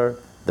Azar,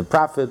 the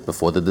prophet,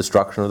 before the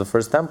destruction of the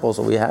first temple.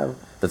 So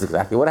that's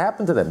exactly what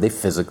happened to them. They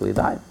physically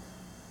died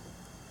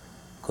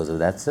because of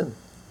that sin.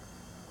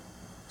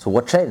 So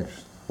what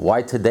changed?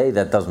 Why today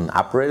that doesn't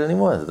operate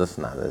anymore?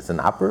 It's an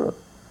opera.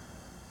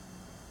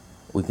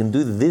 We can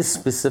do these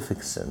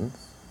specific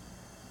sins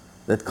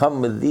that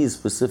come with these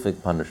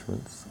specific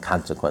punishments,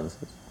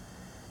 consequences,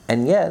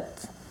 and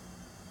yet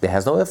it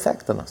has no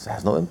effect on us, it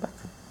has no impact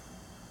on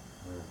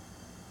us.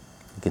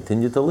 We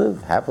continue to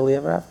live happily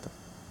ever after.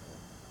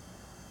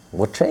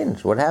 What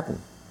changed? What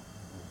happened?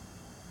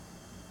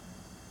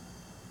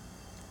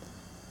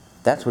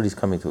 That's what he's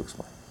coming to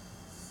explain.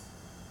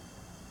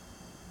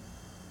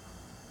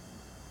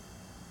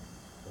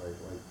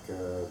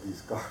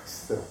 These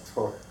guys that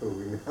talk who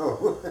we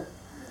know.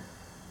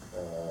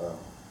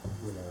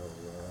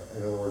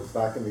 In other words,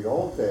 back in the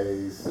old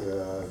days,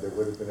 there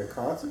would have been a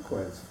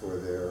consequence for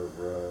their,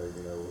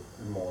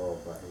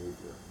 immoral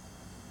behavior.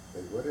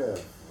 They would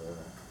have.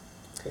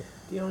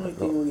 The only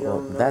thing we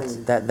don't know that's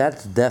is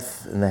that's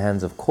death in the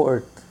hands of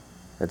court.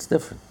 That's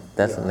different.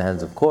 Death in the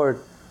hands of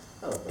court.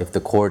 If the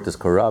court is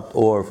corrupt,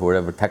 or for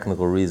whatever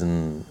technical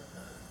reason,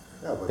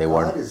 No, but They God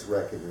weren't. is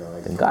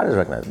recognized. And God is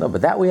recognized. No,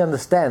 but that we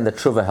understand that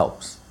tshuva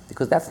helps,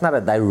 because that's not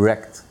a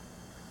direct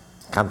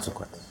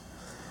consequence.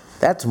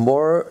 That's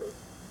more,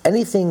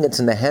 anything that's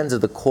in the hands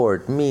of the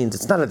court means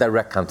it's not a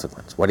direct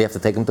consequence. Why do you have to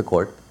take him to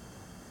court?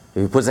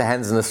 If he puts his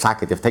hands in the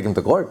socket, you have to take him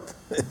to court.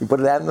 You put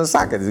his hand in the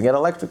socket, he's going to get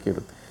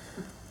electrocuted.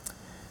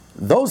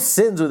 Those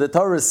sins where the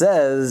Torah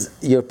says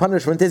your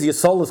punishment is your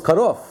soul is cut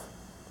off,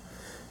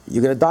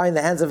 you're going to die in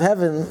the hands of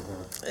heaven,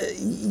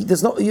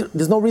 there's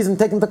no reason to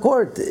take him to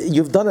court.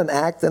 You've done an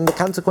act and the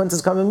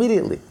consequences come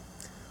immediately.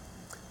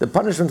 The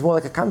punishment is more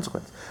like a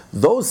consequence.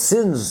 Those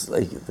sins,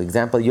 like the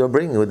example you're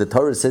bringing, where the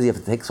Torah says you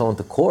have to take someone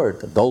to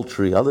court,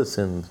 adultery, other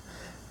sins,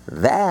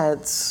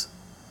 that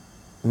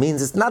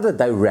means it's not a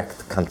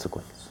direct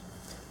consequence.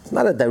 It's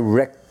not a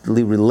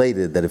directly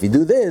related that if you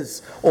do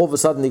this, all of a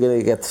sudden you're going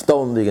to get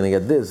stoned, you're going to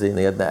get this, you're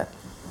going to get that.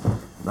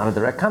 Not a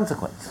direct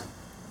consequence.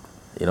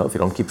 You know, if you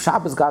don't keep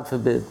Shabbos, God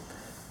forbid,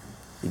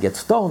 you get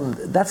stoned.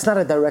 That's not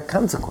a direct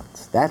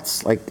consequence.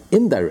 That's like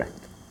indirect.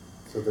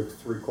 So the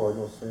three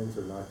cardinal sins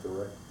are not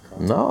direct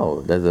consequences?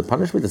 No, the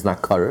punishment is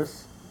not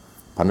kares.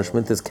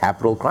 Punishment is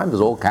capital crime.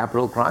 There's all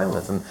capital crime.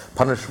 It's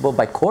punishable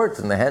by courts,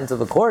 in the hands of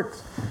the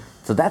courts.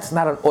 So that's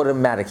not an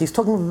automatic. He's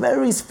talking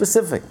very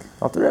specific.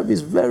 Alter Rebbe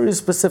is very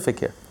specific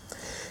here.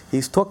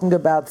 He's talking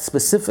about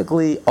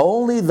specifically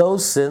only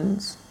those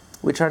sins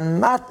which are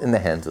not in the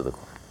hands of the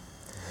court.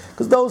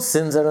 Because those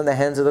sins are in the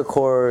hands of the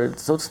court,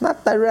 so it's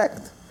not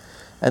direct.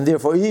 And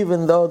therefore,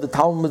 even though the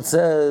Talmud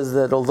says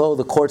that although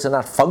the courts are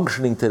not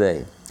functioning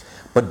today,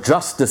 but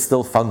justice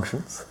still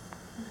functions,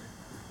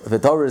 if the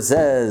Torah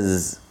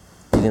says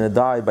you're going to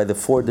die by the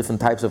 4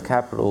 different types of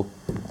capital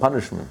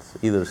punishments,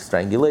 either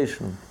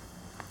strangulation,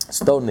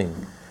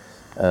 stoning,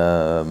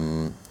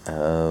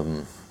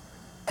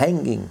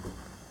 hanging,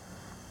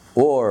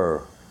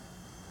 or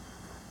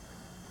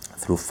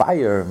through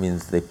fire,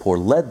 means they pour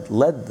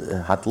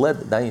hot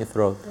lead down your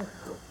throat.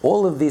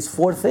 All of these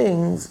 4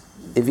 things,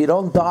 if you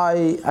don't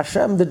die,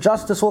 Hashem, the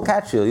justice will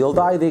catch you. You'll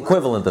die the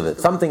equivalent of it,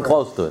 something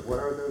close to it. What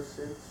are those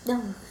sins?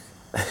 No.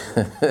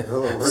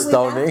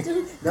 Stoning.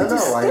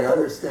 No, I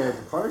understand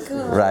the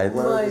punishment. Right.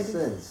 What are the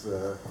sins?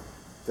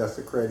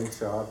 Desecrating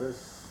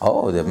Shabbos?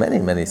 Oh, there are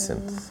many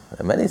sins. There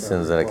are many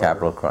sins that are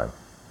capital crime.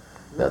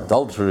 The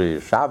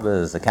adultery,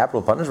 Shabbos, the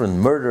capital punishment,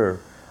 murder,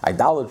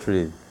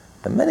 idolatry.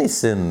 There are many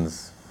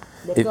sins.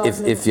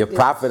 If you're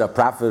a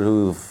prophet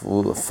who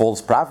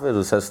false prophet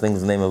who says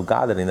things in the name of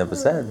God that he never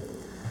said,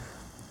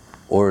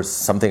 or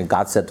something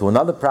God said to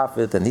another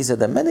prophet, and he said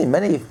there are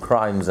many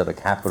crimes that are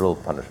capital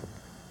punishment.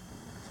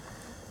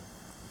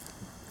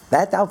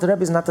 That Alter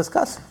Rebbe is not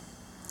discussing,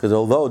 because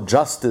although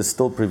justice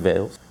still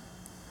prevails,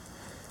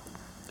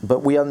 but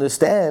we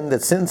understand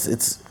that since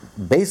it's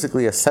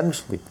basically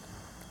essentially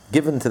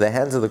given to the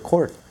hands of the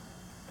court,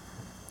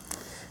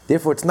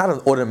 therefore it's not an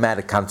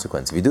automatic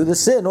consequence. If you do the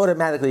sin,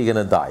 automatically you're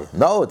going to die.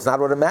 No, it's not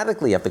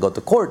automatically. You have to go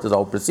to court. There's a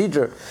whole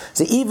procedure.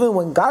 So even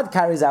when God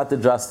carries out the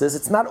justice,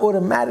 it's not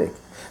automatic.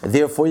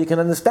 Therefore you can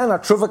understand how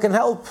tshuva can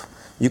help.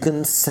 You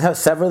can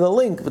sever the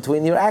link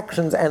between your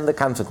actions and the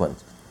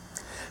consequence.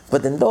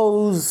 But in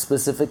those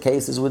specific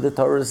cases where the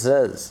Torah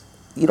says,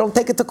 you don't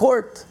take it to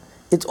court.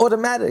 It's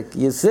automatic.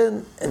 You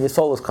sin and your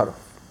soul is cut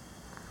off.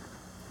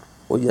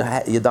 Or you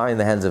die in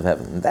the hands of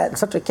heaven. And that, in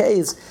such a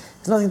case,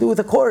 it's nothing to do with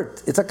the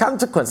court. It's a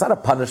consequence, not a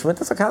punishment.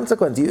 It's a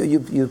consequence.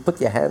 You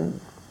put your hand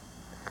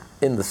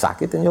in the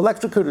socket and you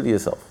electrocuted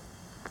yourself.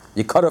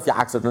 You cut off your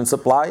oxygen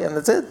supply and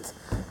that's it.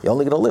 You're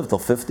only going to live till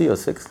 50 or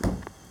 60.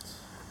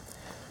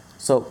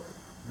 So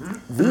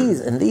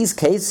in these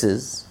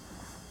cases,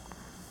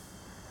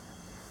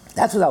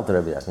 that's what Alter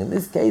Rebbe is asking. In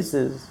these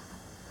cases,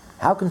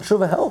 how can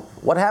tshuva help?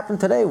 What happened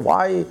today?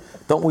 Why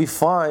don't we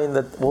find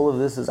that all of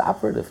this is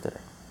operative today?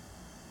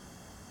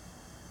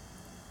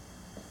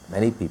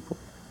 Many people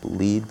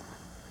lead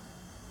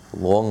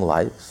long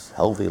lives,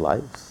 healthy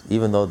lives,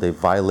 even though they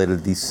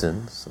violated these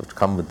sins which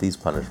come with these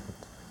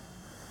punishments.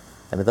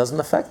 And it doesn't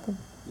affect them.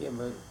 Yeah,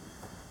 but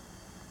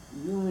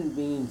human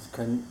beings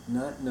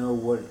cannot know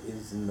what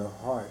is in the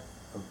heart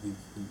of these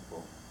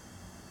people.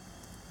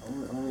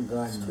 Only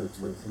God knows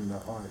what's in the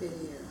heart of these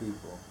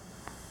people.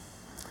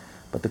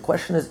 But the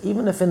question is,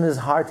 even if in his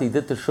heart he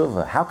did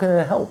teshuvah, how can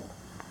it help?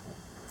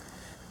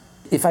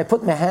 If I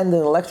put my hand in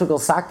an electrical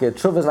socket,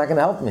 teshuvah is not going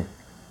to help me.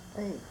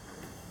 Right.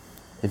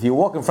 If you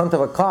walk in front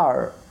of a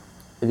car,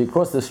 if you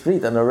cross the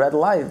street on a red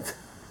light,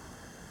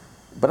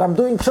 but I'm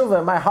doing teshuvah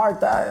in my heart,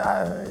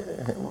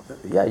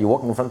 yeah, you're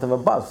walking in front of a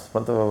bus. In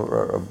front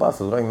of a bus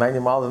is going 90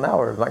 miles an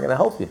hour. It's not going to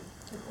help you.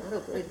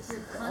 It's Your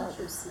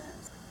consciousness.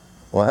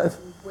 What?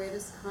 Where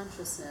does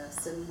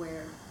consciousness and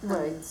where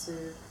Right.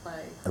 into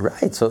play?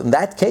 Right. So in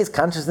that case,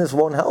 consciousness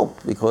won't help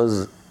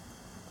because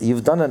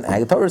you've done an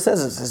act. The Torah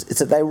says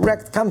it's a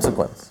direct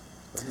consequence.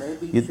 But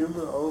maybe You-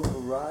 tshuva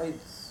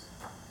overrides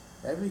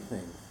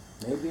everything.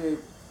 Maybe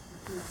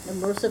A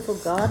merciful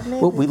God,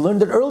 maybe? Well, we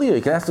learned it earlier.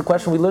 You can ask the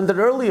question. We learned it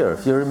earlier.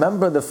 If you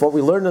remember what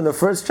we learned in the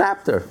first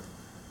chapter.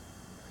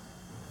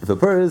 If a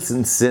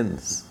person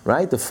sins,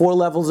 right? The 4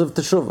 levels of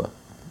teshuvah.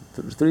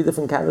 There's 3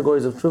 different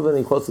categories of teshuvah, and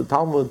he quotes the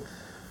Talmud.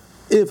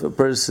 If a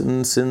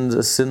person sins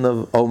a sin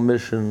of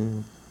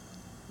omission,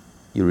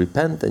 you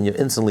repent and you're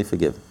instantly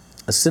forgiven.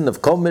 A sin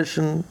of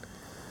commission,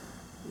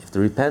 you have to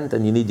repent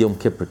and you need Yom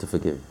Kippur to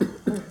forgive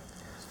you.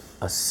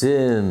 A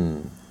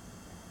sin,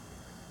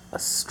 a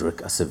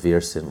severe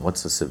sin.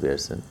 What's a severe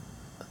sin?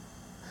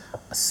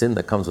 A sin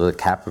that comes with a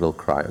capital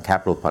crime, a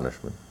capital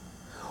punishment.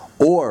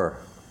 Or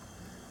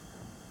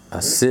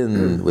a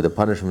sin where the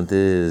punishment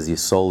is your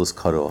soul is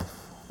cut off,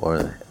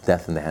 or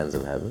death in the hands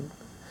of heaven.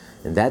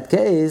 In that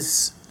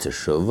case,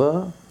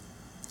 Teshuvah,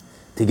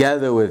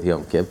 together with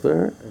Yom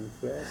Kippur,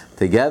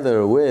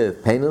 together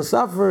with pain and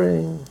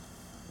suffering,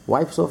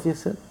 wipes off your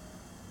sin.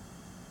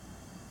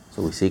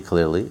 So we see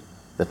clearly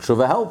that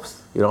Teshuvah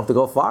helps. You don't have to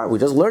go far. We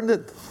just learned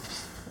it.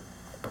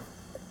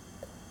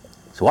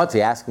 So what's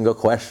he asking a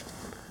question?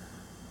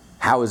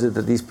 How is it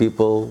that these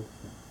people,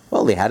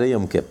 well, they had a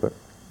Yom Kippur,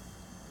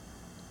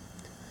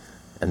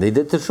 and they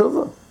did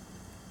Teshuvah.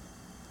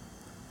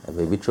 And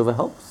maybe Teshuvah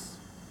helps.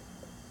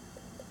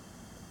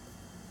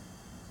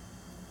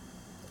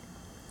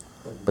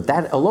 But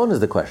that alone is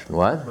the question.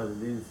 What? But it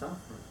didn't suffer.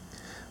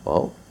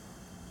 Well,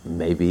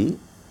 maybe,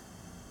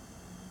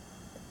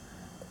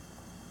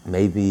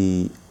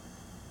 the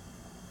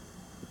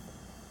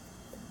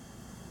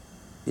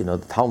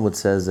Talmud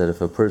says that if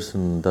a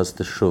person does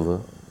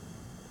Teshuvah,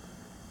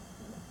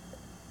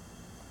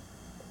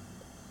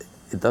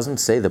 it doesn't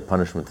say the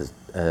punishment is,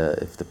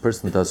 if the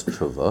person does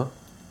Teshuvah,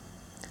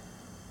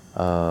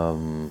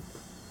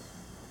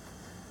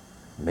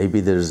 maybe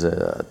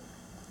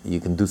you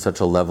can do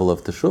such a level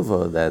of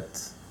Teshuvah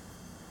that,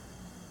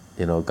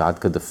 God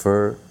could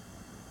defer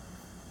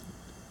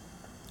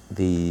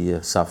the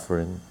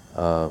suffering,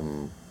 or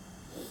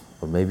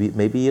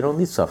maybe you don't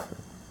need suffering.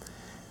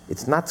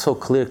 It's not so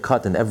clear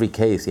cut in every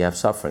case you have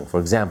suffering. For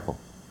example,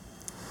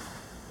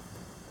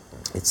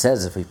 it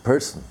says if a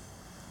person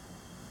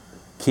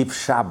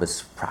keeps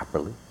Shabbos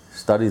properly,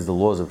 studies the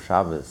laws of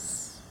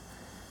Shabbos,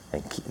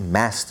 and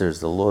masters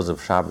the laws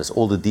of Shabbos,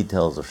 all the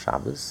details of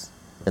Shabbos,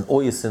 and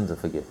all your sins are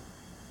forgiven.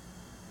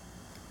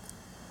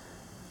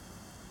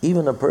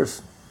 Even a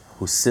person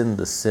who sinned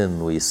the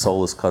sin where your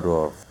soul is cut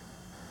off,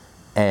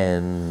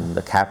 and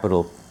the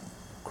capital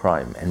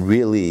crime, and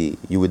really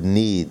you would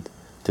need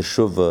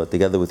Teshuvah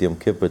together with Yom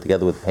Kippur,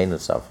 together with pain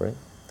and suffering,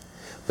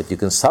 but you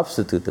can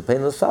substitute the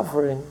pain and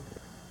suffering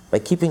by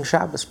keeping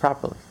Shabbos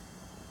properly.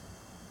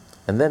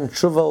 And then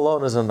Teshuvah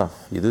alone is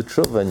enough. You do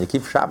Teshuvah and you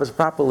keep Shabbos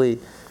properly,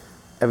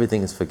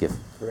 everything is forgiven.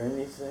 For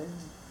any sin?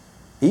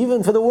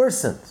 Even for the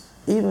worst sins.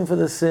 Even for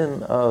the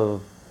sin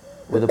of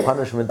where the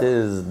punishment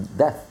is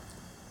death.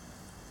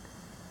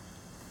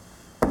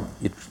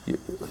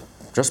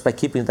 Just by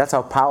keeping, that's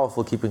how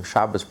powerful keeping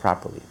Shabbos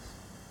properly is.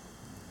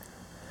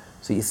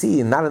 So you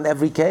see, not in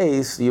every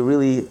case you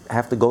really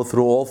have to go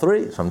through all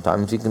three.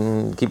 Sometimes you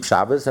can keep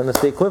Shabbos and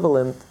it's the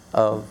equivalent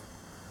of,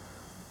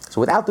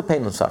 so without the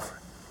pain and suffering.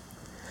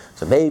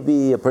 So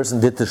maybe a person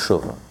did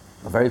Teshuvah,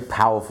 a very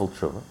powerful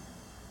Teshuvah,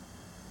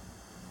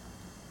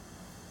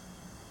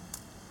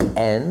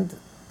 and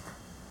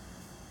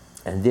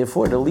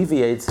therefore it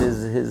alleviates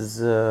his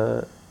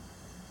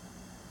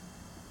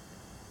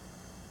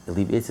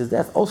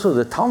death. Also,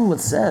 the Talmud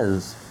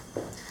says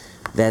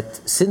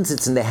that since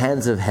it's in the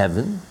hands of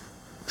heaven,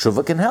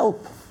 Teshuvah can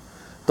help.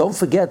 Don't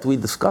forget, we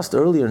discussed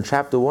earlier in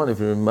chapter 1, if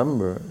you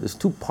remember, there's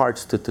two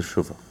parts to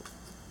Teshuvah,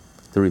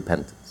 to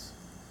repentance.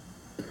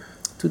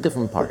 Two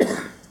different parts.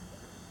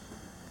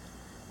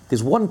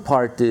 There's one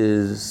part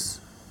is,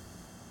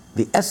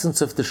 the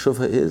essence of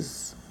Teshuvah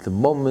is, the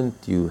moment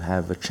you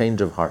have a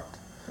change of heart,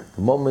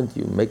 the moment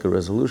you make a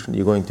resolution,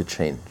 you're going to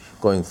change,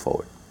 going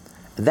forward.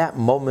 At that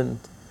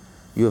moment,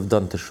 you have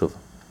done Teshuvah.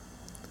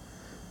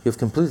 You've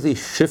completely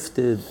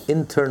shifted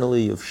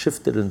internally,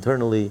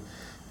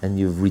 and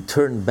you've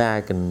returned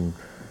back and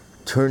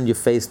turned your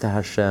face to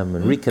Hashem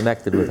and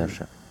reconnected with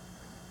Hashem.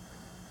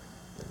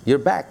 You're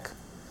back.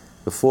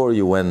 Before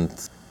you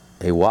went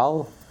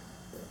AWOL,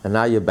 and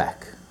now you're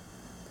back.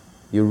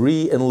 You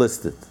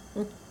re-enlisted.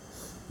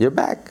 You're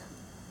back.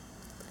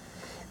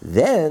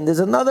 Then there's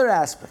another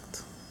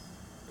aspect.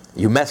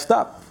 You messed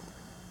up.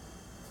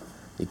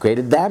 You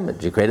created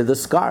damage. You created a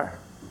scar.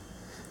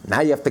 Now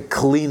you have to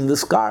clean the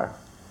scar.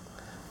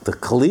 To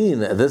clean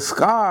the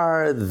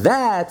scar,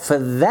 for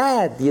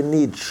that you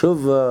need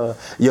Teshuvah,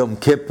 Yom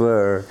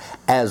Kippur,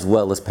 as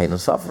well as pain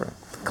and suffering.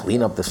 To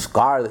clean up the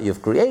scar that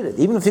you've created,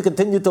 even if you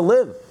continue to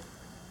live.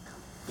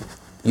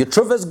 Your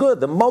Teshuvah is good.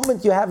 The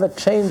moment you have a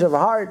change of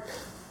heart,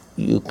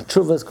 your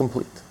Teshuvah is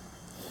complete.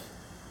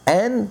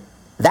 And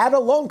that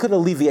alone could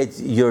alleviate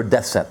your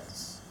death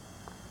sentence.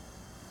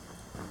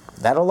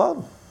 That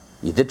alone.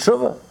 You did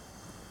Teshuvah.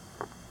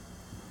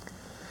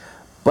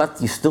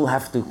 But you still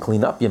have to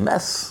clean up your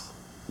mess.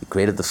 You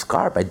created the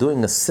scar by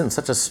doing a sin,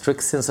 such a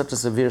strict sin, such a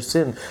severe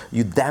sin.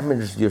 You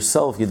damaged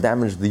yourself, you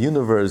damaged the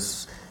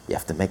universe. You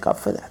have to make up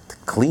for that. To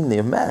clean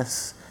your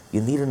mess,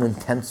 you need an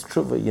intense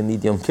Teshuvah, you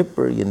need Yom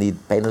Kippur, you need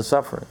pain and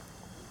suffering.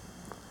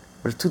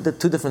 But it's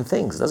two different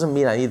things. It doesn't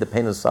mean I need the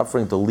pain and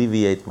suffering to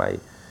alleviate my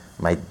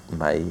my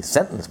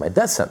sentence, my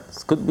death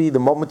sentence. Could be the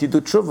moment you do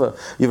tshuva,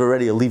 you've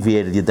already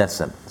alleviated your death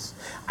sentence.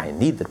 I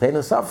need the pain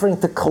of suffering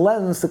to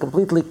cleanse, to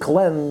completely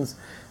cleanse,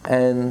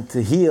 and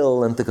to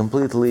heal, and to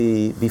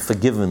completely be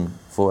forgiven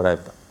for what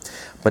I've done.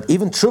 But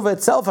even tshuva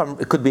itself,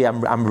 it could be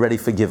I'm already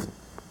forgiven,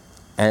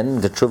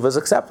 and the tshuva is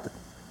accepted.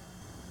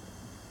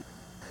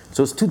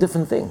 So it's two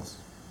different things.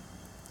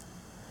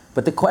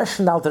 But the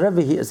question the Alter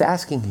Rebbe is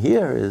asking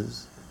here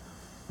is,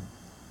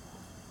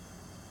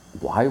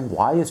 why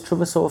is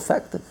tshuva so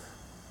effective?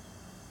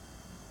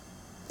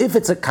 If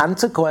it's a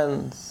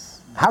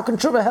consequence, how can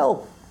tshuva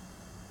help?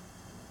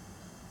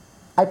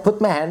 I put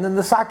my hand in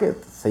the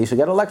socket, so you should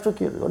get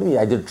electrocuted. What do you mean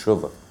I did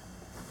tshuva?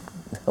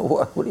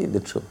 What do you do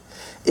tshuva?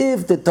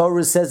 If the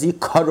Torah says you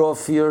cut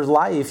off your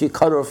life, you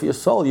cut off your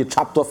soul, you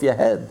chopped off your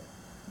head,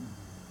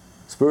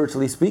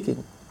 spiritually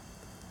speaking,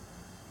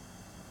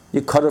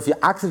 you cut off your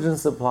oxygen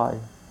supply,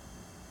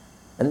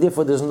 and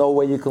therefore there's no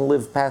way you can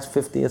live past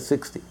 50 or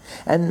 60.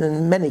 And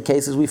in many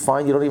cases we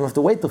find you don't even have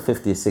to wait till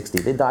 50 or 60.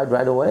 They died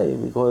right away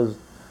because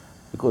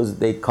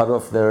they cut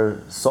off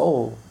their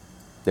soul.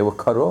 They were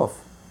cut off.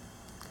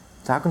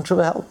 So how can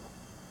tshuva help?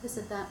 Because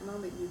at that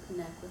moment you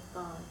connect with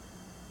God.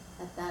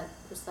 At that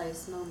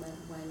precise moment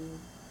when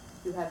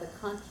you have the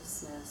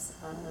consciousness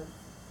of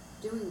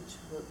doing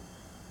tshuva.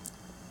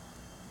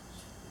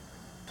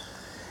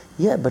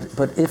 Yeah,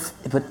 but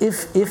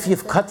if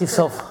you've cut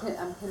yourself,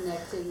 I'm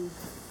connecting.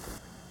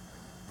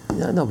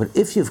 no, but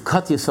if you've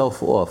cut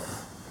yourself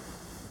off,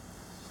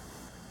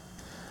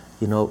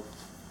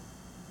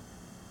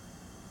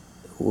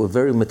 we're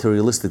very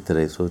materialistic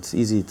today, so it's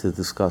easy to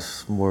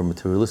discuss more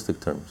materialistic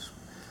terms.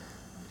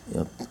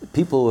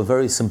 People were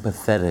very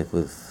sympathetic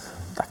with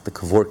Dr.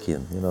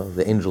 Kevorkian,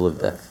 the angel of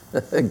death.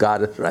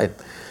 Got it, right?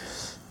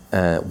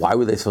 Why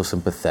were they so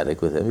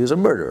sympathetic with him? He was a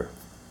murderer.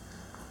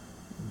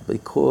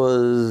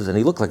 And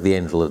he looked like the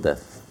angel of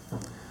death.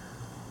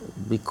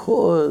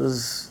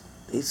 Because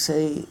they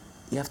say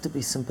you have to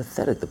be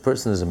sympathetic. The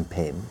person is in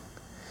pain.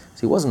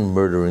 So he wasn't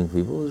murdering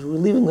people, he was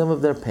relieving them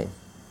of their pain.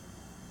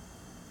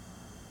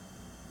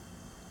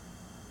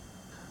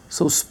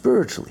 So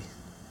spiritually,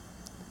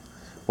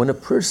 when a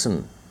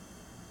person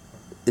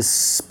is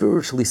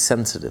spiritually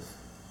sensitive,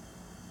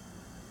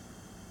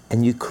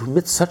 and you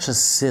commit such a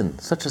sin,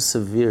 such a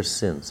severe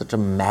sin, such a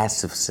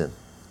massive sin,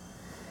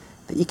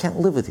 that you can't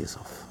live with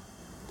yourself.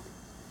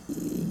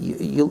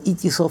 You'll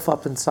eat yourself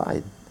up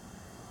inside.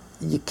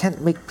 You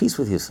can't make peace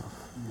with yourself.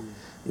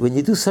 When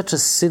you do such a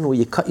sin where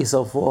you cut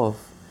yourself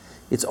off,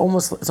 it's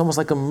almost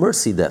like a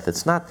mercy death.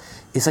 It's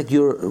like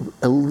you're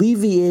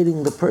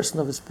alleviating the person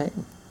of his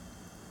pain.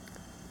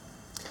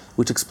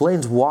 Which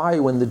explains why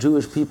when the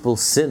Jewish people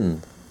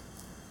sinned,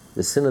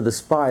 the sin of the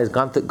spies,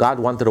 God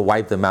wanted to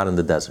wipe them out in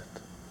the desert.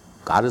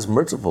 God is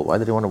merciful. Why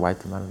did he want to wipe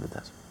them out in the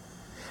desert?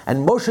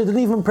 And Moshe didn't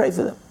even pray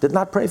for them, did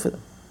not pray for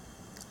them.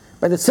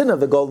 By the sin of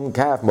the golden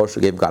calf,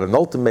 Moshe gave God an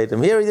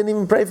ultimatum. Here he didn't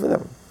even pray for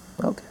them.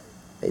 Okay,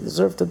 they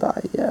deserve to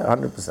die. Yeah,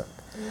 100%.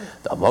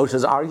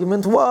 Moshe's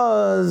argument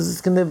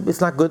was,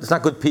 it's not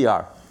good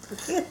PR.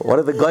 What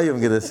are the Goyim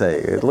going to say?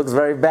 It looks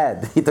very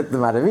bad. He took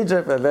them out of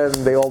Egypt and then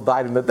they all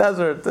died in the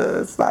desert.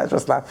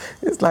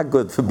 It's not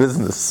good for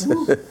business.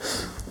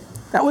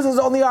 That was his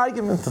only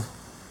argument.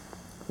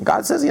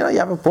 God says, you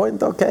have a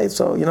point, okay,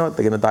 so they're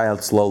going to die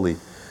out slowly.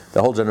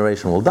 The whole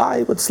generation will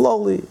die, but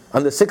slowly.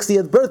 On the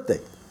 60th birthday,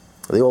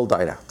 they all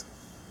died out.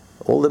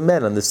 All the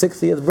men on the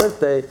 60th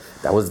birthday,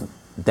 that was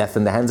death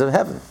in the hands of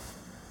heaven.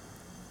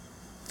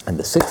 And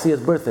the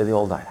 60th birthday, they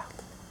all died out.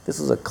 This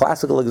is a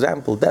classical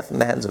example, death in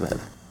the hands of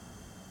heaven.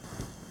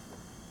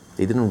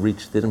 They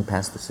didn't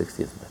pass the 60th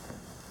birthday.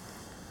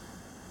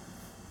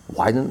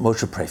 Why didn't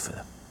Moshe pray for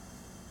them?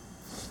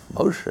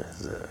 Moshe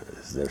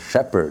is their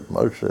shepherd.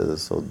 Moshe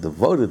is so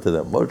devoted to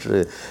them.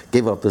 Moshe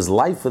gave up his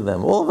life for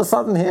them. All of a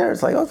sudden here,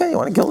 it's like, okay, you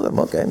want to kill them?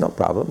 Okay, no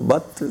problem.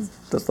 But this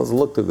doesn't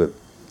look too good.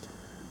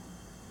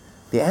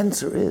 The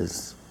answer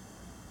is,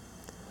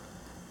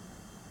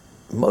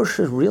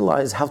 Moshe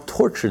realized how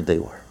tortured they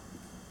were.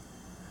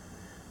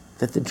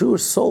 That the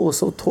Jewish soul was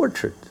so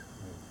tortured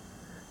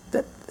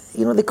that,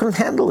 they couldn't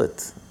handle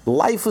it.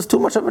 Life was too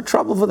much of a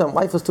trouble for them.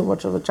 Life was too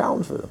much of a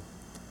challenge for them.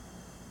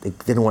 They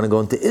didn't want to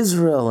go into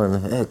Israel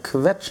and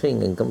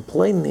kvetching and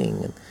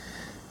complaining. And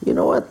you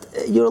know what?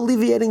 You're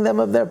alleviating them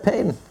of their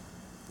pain.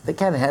 They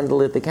can't handle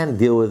it. They can't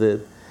deal with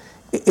it.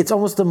 It's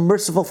almost a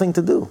merciful thing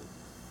to do.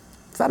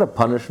 It's not a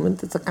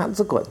punishment. It's a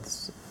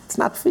consequence. It's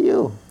not for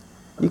you.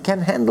 You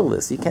can't handle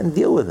this. You can't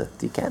deal with it.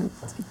 You can't.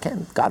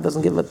 God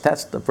doesn't give a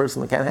test to a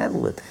person who can't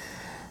handle it.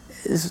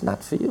 This is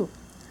not for you.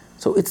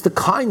 So it's the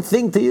kind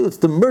thing to you. It's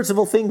the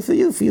merciful thing for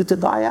you to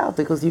die out,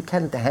 because you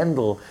can't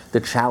handle the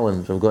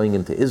challenge of going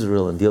into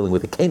Israel and dealing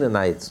with the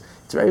Canaanites.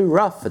 It's very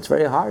rough. It's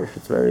very harsh.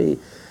 You're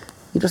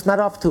just not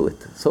up to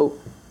it. So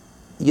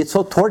you're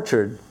so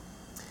tortured.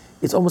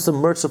 It's almost a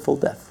merciful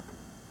death.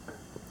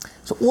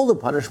 So all the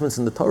punishments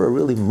in the Torah are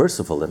really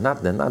merciful. It's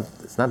not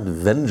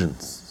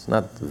vengeance. It's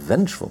not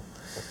vengeful.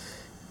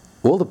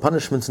 All the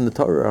punishments in the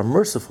Torah are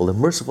merciful. They're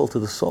merciful to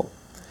the soul.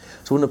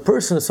 So when a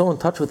person is so in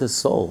touch with his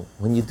soul,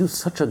 when you do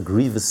such a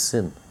grievous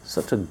sin,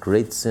 such a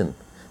great sin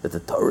that the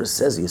Torah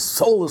says your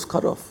soul is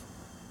cut off.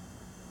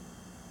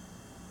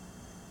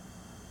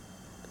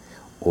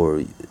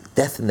 Or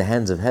death in the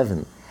hands of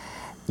heaven,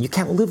 you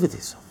can't live with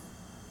yourself.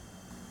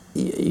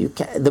 You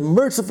can't, the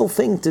merciful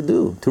thing to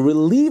do, to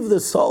relieve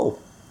the soul,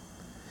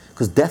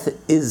 because death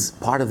is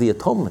part of the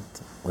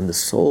atonement. When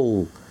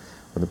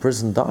the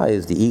person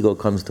dies, the ego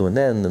comes to an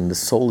end and the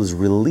soul is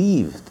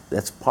relieved.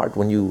 That's part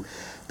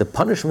the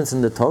punishments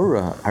in the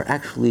Torah are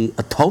actually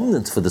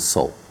atonements for the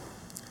soul.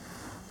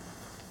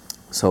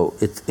 So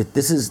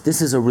this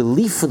is a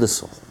relief for the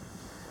soul.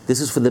 This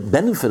is for the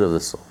benefit of the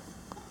soul.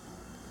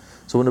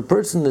 So when a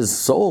person is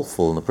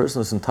soulful and a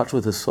person is in touch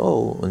with his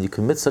soul, when you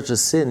commit such a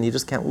sin, you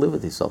just can't live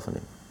with yourself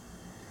anymore.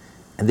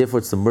 And therefore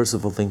it's the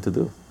merciful thing to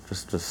do.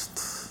 Just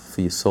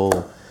for your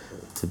soul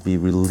to be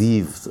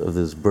relieved of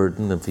this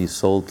burden and for your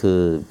soul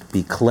to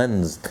be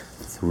cleansed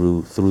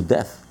through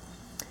death.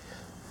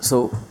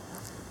 So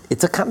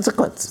it's a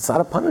consequence, it's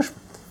not a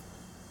punishment.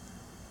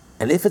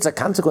 And if it's a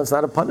consequence,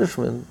 not a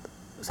punishment,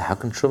 so how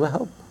can Tshuva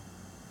help?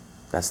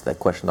 That's that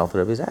question Alter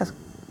Rebbe is asking.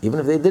 Even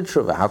if they did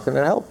Tshuva, how can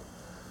it help?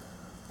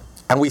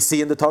 And we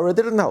see in the Torah it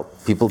didn't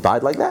help. People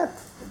died like that.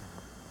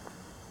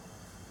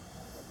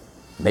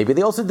 Maybe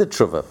they also did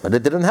Tshuva, but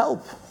it didn't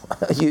help.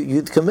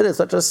 You'd committed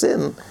such a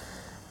sin,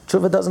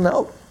 Tshuva doesn't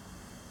help.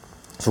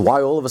 So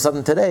why all of a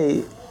sudden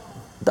today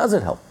does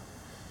it help?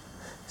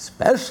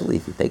 Especially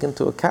if you take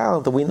into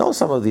account that we know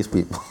some of these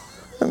people.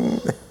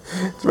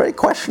 It's very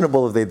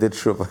questionable if they did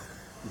Tshuva.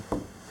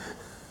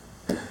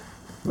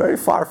 Very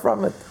far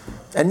from it.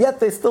 And yet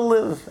they still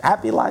live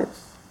happy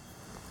lives.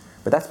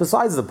 But that's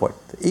besides the point.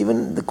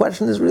 Even the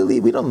question is really,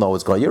 we don't know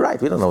what's going on. You're right,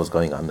 we don't know what's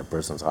going on in a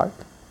person's heart.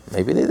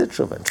 Maybe they did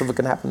Tshuva. And Tshuva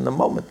can happen in a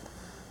moment.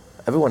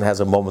 Everyone has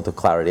a moment of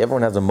clarity.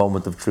 Everyone has a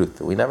moment of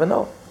truth. We never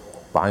know.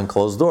 Behind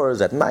closed doors,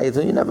 at night,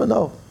 you never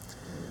know.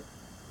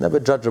 Never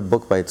judge a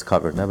book by its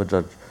cover. Never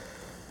judge.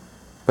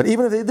 But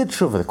even if they did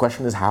Tshuva, the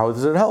question is, how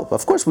does it help?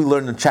 Of course, we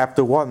learned in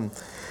chapter 1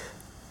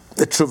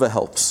 that Tshuva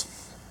helps.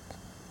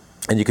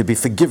 And you could be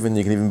forgiven,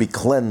 you can even be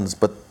cleansed.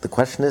 But the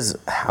question is,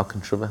 how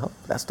can Tshuva help?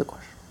 That's the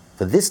question.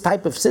 For this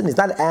type of sin, he's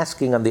not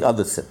asking on the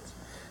other sins.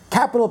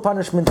 Capital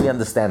punishment, we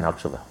understand how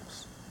Tshuva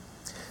helps.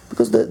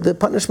 Because the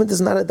punishment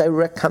is not a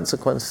direct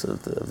consequence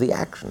of the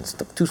action. It's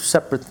two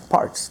separate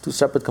parts, two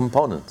separate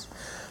components.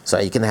 So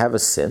you can have a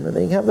sin and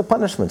then you can have the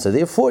punishment. So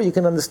therefore you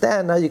can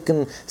understand how you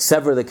can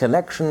sever the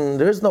connection.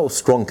 There is no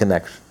strong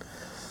connection.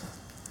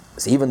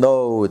 So even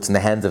though it's in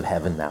the hands of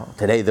heaven now,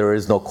 today there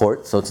is no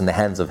court, so it's in the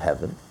hands of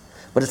heaven.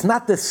 But it's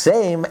not the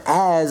same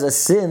as a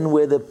sin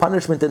where the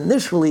punishment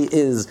initially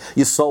is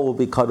your soul will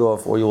be cut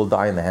off or you will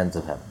die in the hands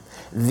of heaven.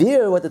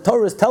 There, what the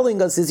Torah is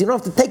telling us is you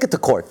don't have to take it to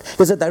court.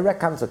 There's a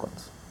direct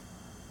consequence.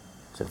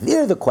 So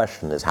there the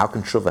question is, how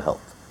can Tshuva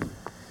help?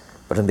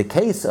 But in the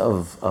case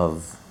of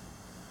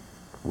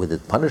where the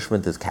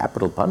punishment is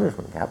capital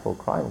punishment, capital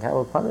crime,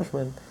 capital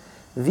punishment,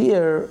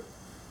 there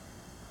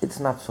it's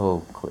not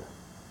so clear.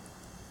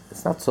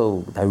 It's not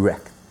so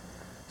direct.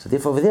 So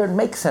therefore over there it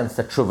makes sense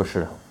that Tshuva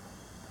should help.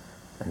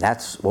 And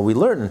that's what we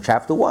learned in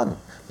chapter 1.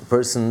 The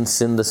person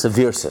sinned a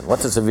severe sin.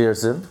 What's a severe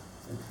sin?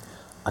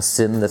 A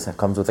sin that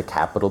comes with a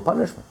capital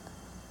punishment.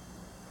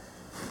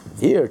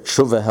 Here,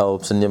 Tshuva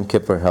helps, and Yom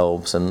Kippur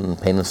helps, and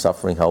pain and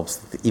suffering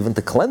helps, even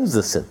to cleanse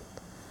the sin.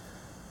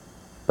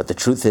 But the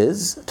truth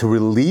is, to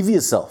relieve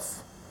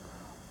yourself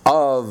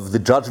of the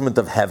judgment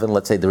of heaven,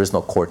 let's say there is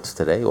no courts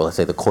today, or let's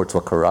say the courts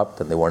were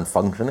corrupt and they weren't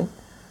functioning.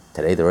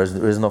 Today there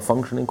is no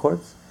functioning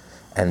courts.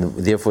 And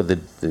therefore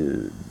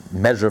the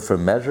measure for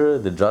measure,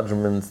 the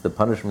judgments, the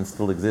punishment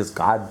still exists.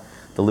 God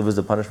delivers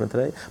the punishment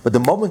today. But the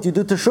moment you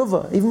do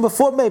teshuvah, even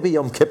before maybe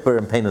Yom Kippur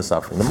and pain and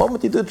suffering, the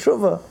moment you do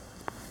teshuvah,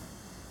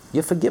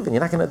 you're forgiven,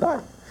 you're not going to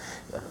die.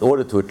 In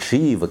order to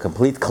achieve a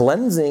complete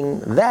cleansing,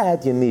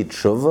 that you need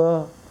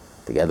teshuvah,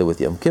 together with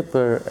Yom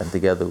Kippur and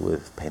together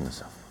with pain and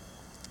suffering.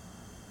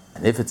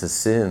 And if it's a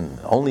sin,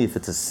 only if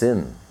it's a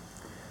sin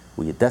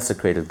where you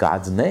desecrated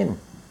God's name,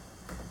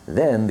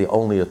 then the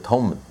only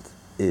atonement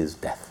is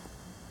death.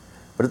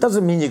 But it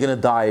doesn't mean you're going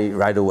to die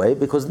right away,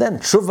 because then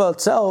tshuva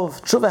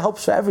itself, tshuva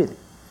helps for everything.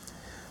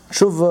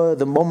 Tshuva,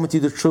 the moment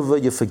you do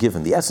tshuva, you're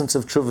forgiven. The essence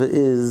of tshuva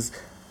is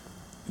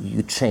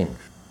you change.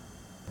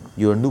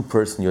 You're a new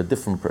person, you're a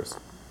different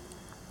person.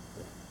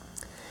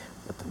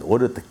 But in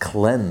order to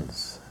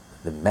cleanse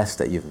the mess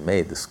that you've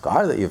made, the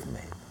scar that you've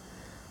made,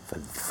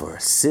 for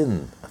a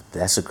sin of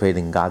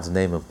desecrating God's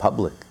name in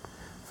public,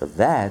 for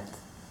that,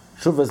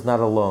 tshuva is not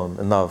alone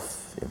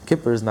enough. Yom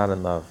Kippur is not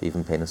enough,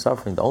 even pain and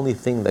suffering. The only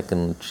thing that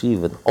can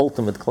achieve an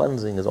ultimate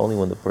cleansing is only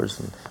when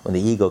the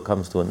ego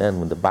comes to an end,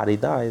 when the body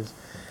dies.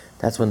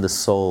 That's when the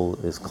soul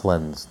is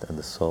cleansed and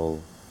the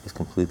soul is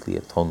completely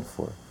atoned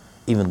for.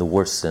 Even the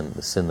worst sin,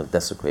 the sin of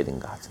desecrating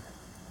God's name.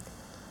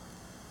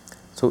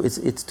 So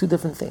it's two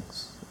different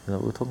things.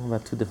 We're talking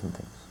about two different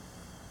things.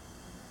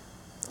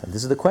 And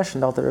this is the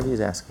question Alter Rebbe is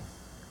asking.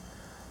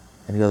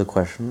 Any other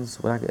questions?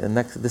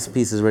 This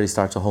piece already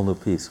starts a whole new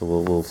piece, so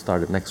we'll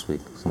start it next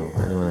week. So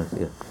anyone else?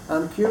 Yeah.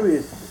 I'm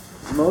curious,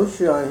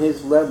 Moshe on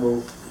his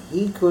level,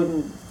 he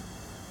couldn't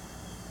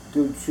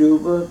do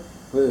tshuva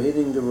for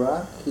hitting the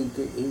rock. He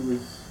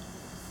was.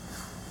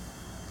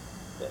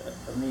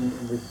 I mean,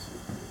 it was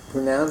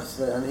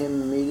pronounced on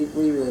him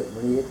immediately that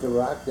when he hit the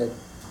rock that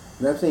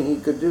nothing he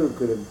could do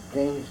could have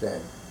changed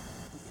that.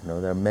 You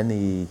know, there are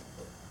many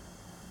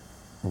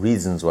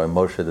reasons why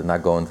Moshe did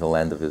not go into the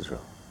land of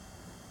Israel.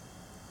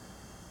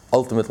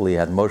 Ultimately,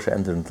 had Moshe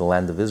entered into the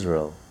land of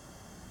Israel,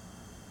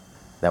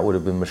 that would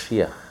have been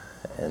Mashiach.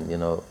 And, you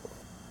know,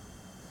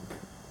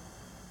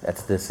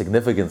 that's the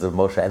significance of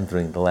Moshe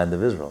entering the land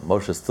of Israel.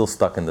 Moshe is still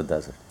stuck in the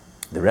desert.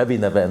 The Rebbe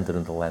never entered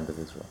into the land of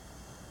Israel.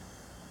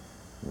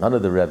 None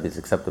of the Rebbes,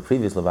 except the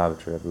previous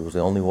Lubavitcher Rebbe, was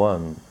the only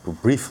one who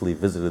briefly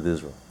visited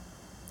Israel.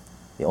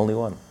 The only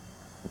one.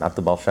 Not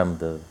the Baal Shem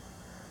Tov,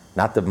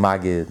 not the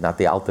Maggid, not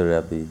the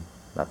Alter Rebbe,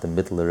 not the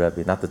Mittler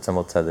Rebbe, not the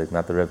Tzemel Tzedek,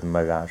 not the Rebbe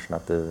Marash,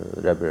 not the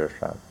Rebbe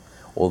Rashab.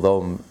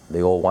 Although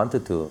they all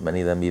wanted to,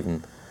 many of them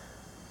even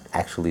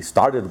actually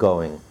started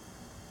going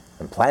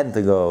and planned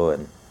to go,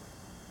 and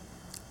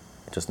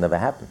it just never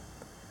happened.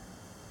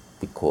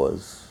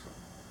 Because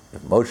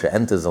if Moshe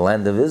enters the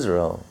land of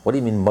Israel, what do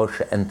you mean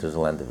Moshe enters the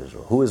land of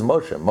Israel? Who is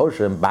Moshe?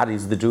 Moshe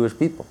embodies the Jewish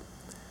people.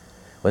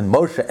 When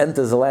Moshe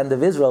enters the land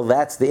of Israel,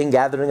 that's the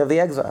ingathering of the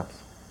exiles.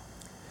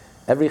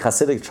 Every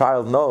Hasidic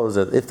child knows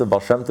that if the Baal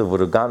Shem Tov would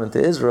have gone into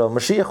Israel,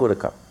 Mashiach would have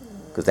come.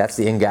 Because that's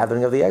the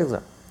ingathering of the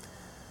exile.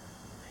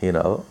 You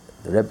know,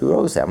 the Rebbe would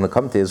always say, I'm going to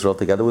come to Israel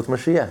together with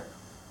Mashiach.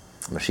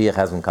 Mashiach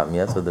hasn't come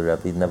yet, so the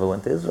Rebbe never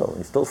went to Israel.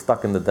 He's still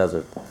stuck in the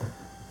desert,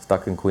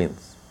 stuck in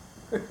Queens.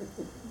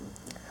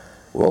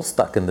 We're all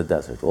stuck in the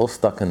desert. We're all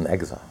stuck in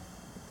exile.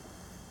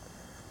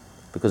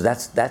 Because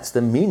that's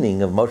the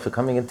meaning of Moshe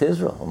coming into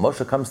Israel. When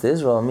Moshe comes to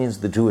Israel, it means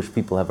the Jewish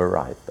people have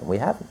arrived, and we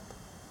haven't.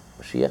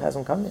 Mashiach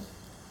hasn't come yet.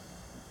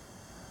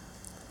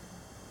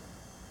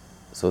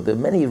 So there are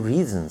many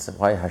reasons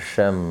why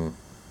Hashem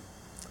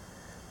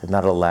did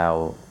not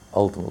allow,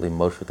 ultimately,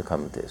 Moshe to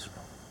come into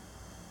Israel.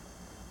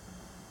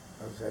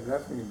 It had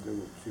nothing to do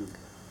with you.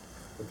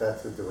 But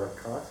that's a direct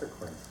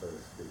consequence, so to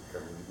speak. I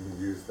mean, you can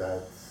use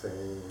that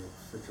same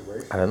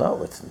situation. I don't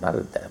know. It's not.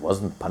 It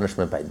wasn't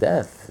punishment by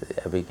death.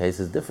 Every case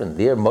is different.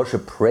 There, Moshe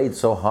prayed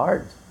so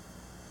hard.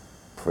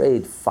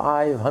 Prayed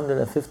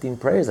 515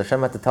 prayers.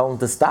 Hashem had to tell him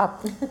to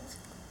stop.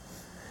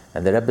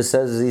 And the Rebbe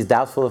says he's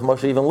doubtful if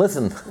Moshe even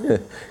listened,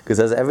 because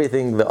that's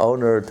everything the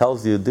owner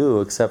tells you to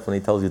do, except when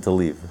he tells you to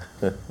leave.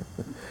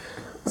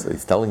 So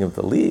he's telling him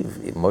to leave.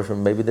 Moshe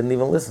maybe didn't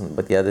even listen,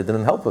 but yet it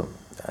didn't help him.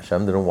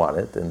 Hashem didn't want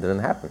it, and it didn't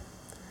happen.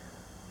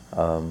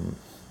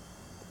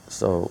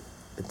 So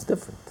it's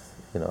different.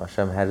 You know,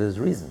 Hashem had his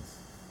reasons.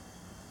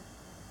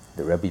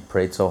 The Rebbe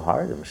prayed so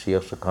hard, and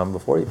Mashiach should come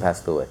before he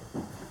passed away.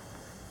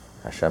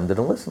 Hashem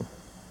didn't listen.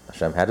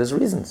 Hashem had his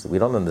reasons. We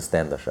don't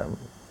understand Hashem.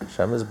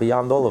 Hashem is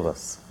beyond all of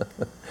us.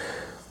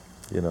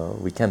 You know,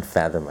 we can't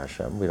fathom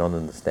Hashem. We don't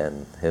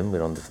understand him. We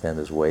don't understand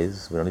his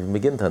ways. We don't even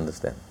begin to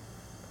understand.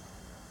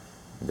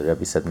 The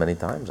Rebbe said many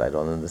times, I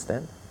don't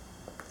understand.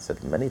 He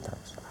said many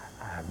times,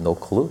 I have no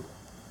clue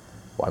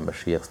why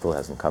Mashiach still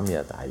hasn't come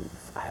yet.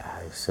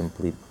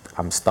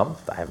 I'm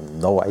stumped. I have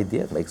no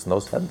idea. It makes no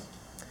sense.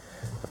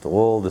 After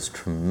all this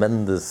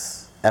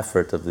tremendous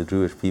effort of the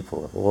Jewish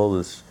people, all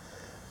this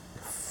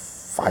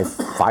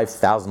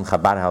 5,000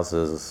 Chabad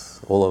houses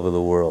all over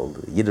the world,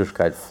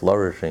 Yiddishkeit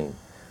flourishing,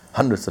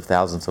 hundreds of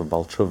thousands of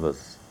Baal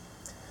Teshuvos,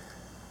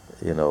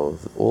 you know,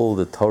 all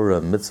the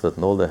Torah, mitzvot,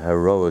 and all the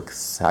heroic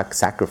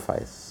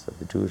sacrifice of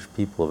the Jewish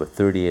people over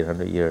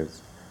 3,800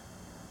 years,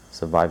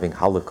 surviving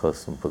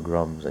Holocaust and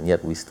pogroms, and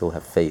yet we still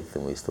have faith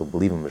and we still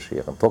believe in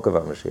Mashiach and talk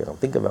about Mashiach and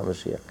think about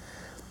Mashiach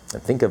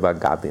and think about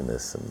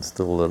godliness and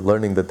still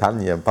learning the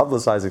Tanya and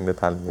publicizing the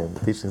Tanya and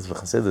the teachings of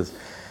Chassidus.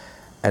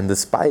 And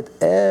despite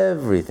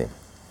everything,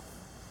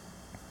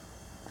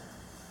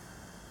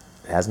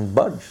 it hasn't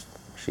budged.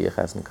 Mashiach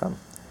hasn't come.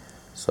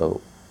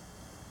 So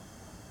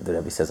the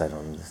Rebbe says, I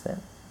don't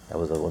understand. That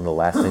was one of the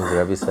last things the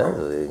Rebbe said.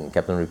 He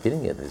kept on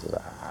repeating it. He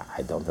said,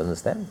 I don't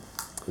understand.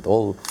 With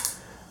all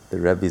the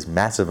Rebbe's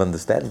massive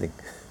understanding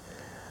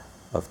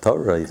of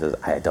Torah, he says,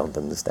 I don't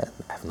understand.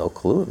 I have no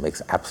clue. It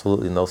makes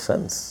absolutely no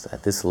sense.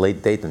 At this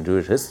late date in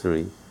Jewish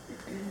history,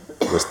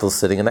 we're still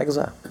sitting in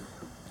exile.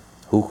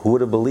 Who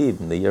would have believed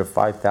in the year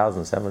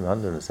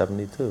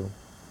 5,772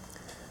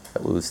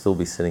 that we would still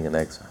be sitting in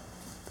exile?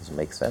 Does it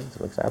make sense?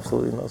 It makes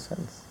absolutely no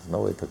sense. There's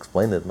no way to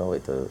explain it, no way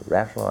to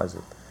rationalize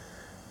it.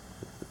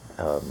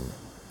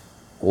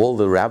 All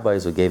the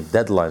rabbis who gave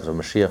deadlines when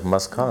Mashiach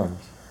must come,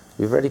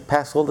 we've already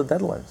passed all the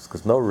deadlines,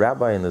 because no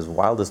rabbi in his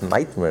wildest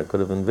nightmare could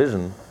have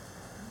envisioned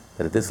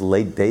that at this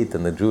late date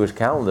in the Jewish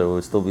calendar we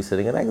would still be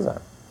sitting in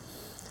exile.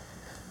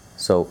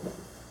 So,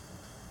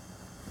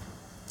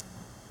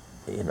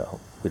 you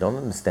know, we don't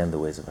understand the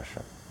ways of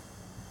Hashem.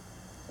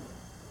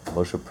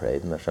 Moshe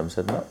prayed and Hashem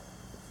said, no,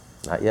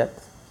 not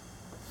yet.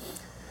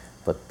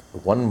 But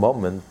one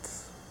moment,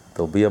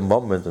 there'll be a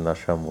moment when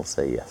Hashem will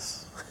say yes.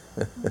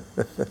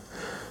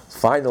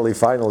 Finally,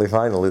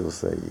 we'll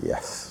say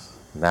yes.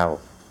 Now,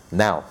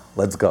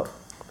 let's go.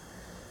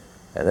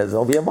 And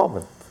there'll be a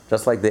moment.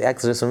 Just like the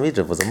Exodus from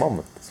Egypt was a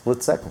moment, a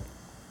split second.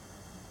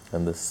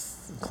 And the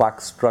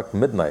clock struck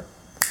midnight.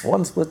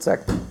 One split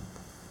second.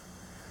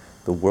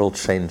 the world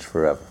changed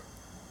forever.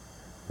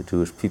 The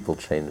Jewish people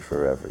changed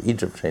forever.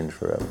 Egypt changed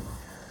forever.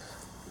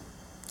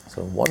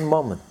 So one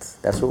moment,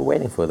 that's what we're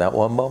waiting for, that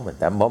one moment.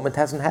 That moment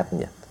hasn't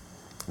happened yet.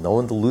 No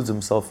one deludes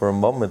himself for a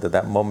moment that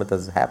that moment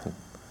has happened.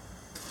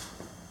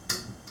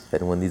 If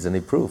anyone needs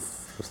any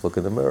proof, just look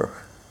in the mirror.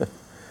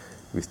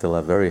 We still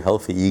have very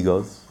healthy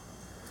egos.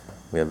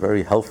 We have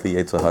very healthy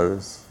Yetzer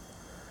Haras.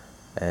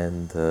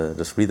 And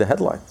just read the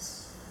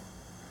headlines.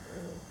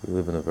 We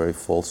live in a very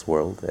false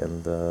world,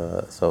 and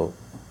so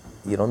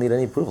you don't need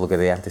any proof. Look at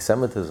the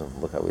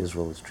anti-Semitism. Look how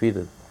Israel is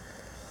treated.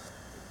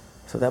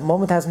 So that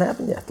moment hasn't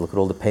happened yet. Look at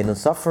all the pain and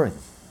suffering.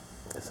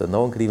 So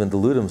no one could even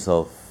delude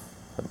himself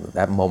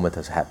that moment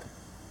has happened.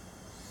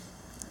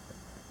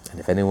 And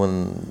if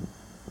anyone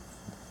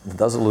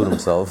does delude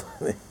himself,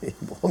 he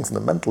belongs in a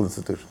mental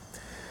institution.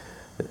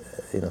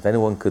 If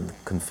anyone could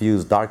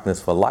confuse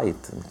darkness for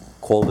light and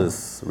call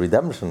this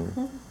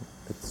redemption,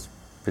 it's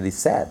pretty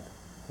sad.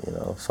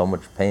 So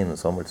much pain and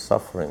so much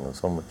suffering and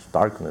so much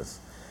darkness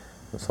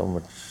and so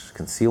much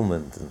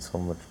concealment and so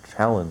much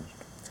challenge.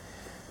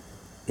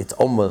 It's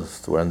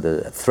almost, we're on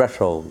the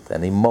threshold,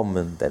 any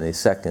moment, any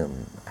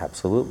second,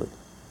 absolutely.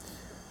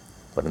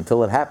 But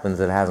until it happens,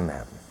 it hasn't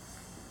happened.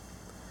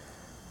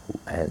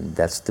 And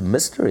that's the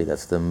mystery,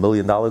 that's the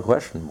million-dollar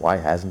question. Why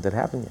hasn't it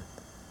happened yet?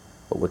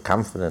 But we're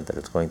confident that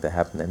it's going to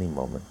happen any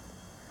moment.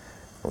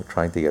 We're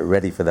trying to get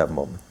ready for that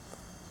moment.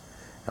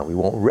 And we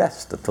won't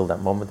rest until that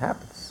moment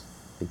happens,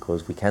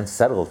 because we can't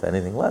settle for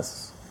anything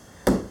less.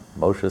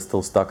 Moshe is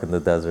still stuck in the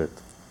desert.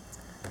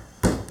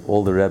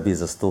 All the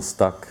Rebbes are still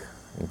stuck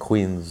in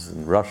Queens,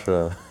 in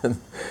Russia, in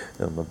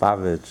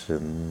Lubavitch,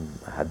 in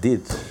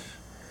Haditch,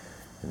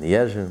 in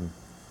Yezhin,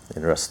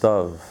 in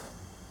Rostov.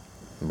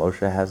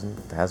 Moshe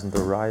hasn't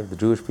arrived. The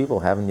Jewish people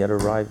haven't yet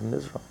arrived in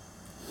Israel.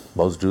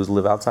 Most Jews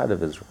live outside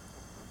of Israel.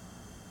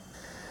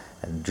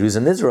 And Jews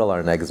in Israel are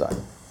in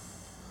exile,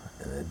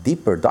 in a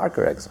deeper,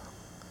 darker exile.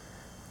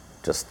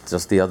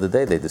 Just the other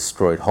day, they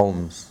destroyed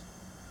homes.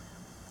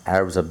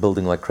 Arabs are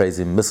building like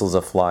crazy. Missiles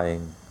are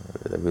flying.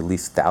 They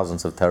released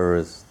thousands of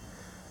terrorists.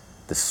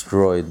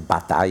 Destroyed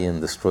Bat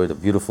Ayin, destroyed a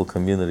beautiful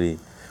community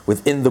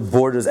within the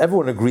borders.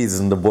 Everyone agrees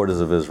in the borders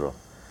of Israel.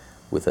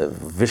 With a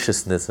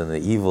viciousness and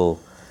an evil,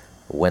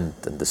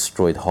 went and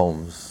destroyed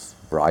homes.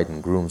 Bride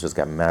and grooms just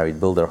got married,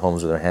 built their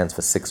homes with their hands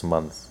for 6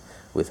 months.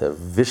 With a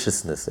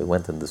viciousness, they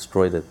went and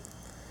destroyed it.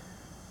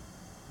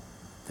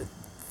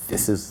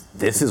 This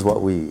is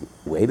what we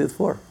waited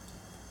for.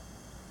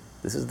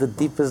 This is the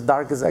deepest,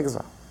 darkest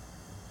exile.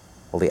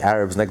 All the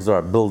Arabs next door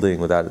are building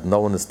without, no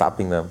one is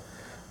stopping them.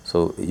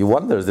 So you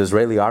wonder, is the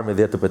Israeli army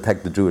there to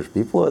protect the Jewish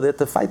people, or there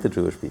to fight the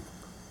Jewish people?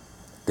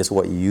 This is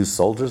what you use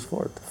soldiers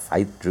for, to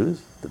fight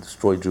Jews, to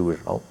destroy Jewish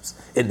homes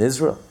in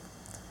Israel.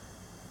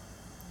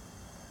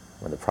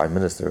 When the prime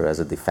minister has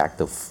a de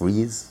facto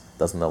freeze,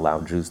 doesn't allow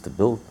Jews to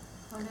build.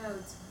 Oh no,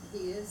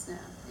 he is now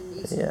in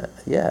Eastern.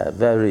 Yeah,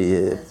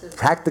 very.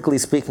 Practically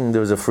speaking,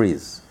 there's a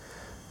freeze.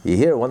 You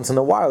hear once in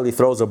a while he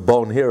throws a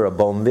bone here, a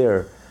bone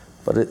there,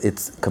 but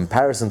it's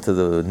comparison to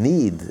the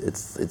need.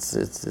 It's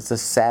a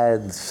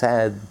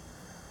sad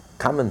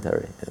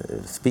commentary.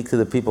 Speak to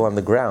the people on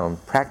the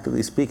ground.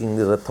 Practically speaking,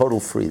 there's a total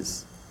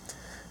freeze.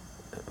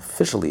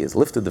 Officially, it's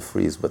lifted the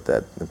freeze, but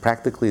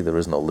practically there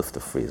is no lift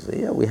of freeze.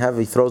 Yeah,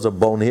 he throws a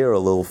bone here, a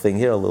little thing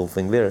here, a little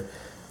thing there,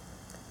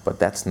 but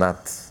that's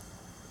not.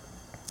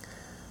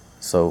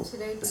 So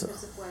today, because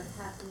of what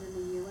happened in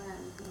the UN.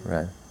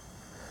 Right.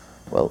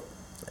 Well,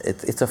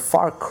 it's a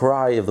far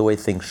cry of the way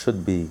things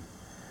should be,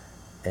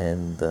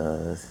 and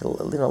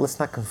let's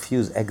not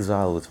confuse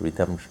exile with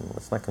redemption.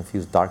 Let's not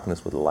confuse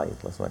darkness with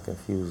light. Let's not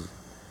confuse.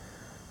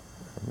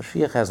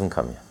 Mashiach hasn't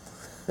come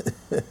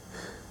yet.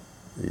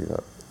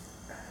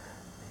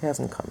 He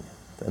hasn't come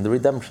yet, and the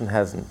redemption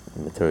hasn't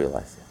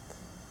materialized yet.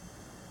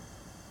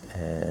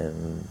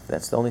 And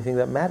that's the only thing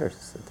that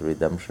matters, that the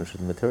redemption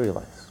should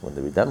materialize. When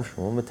the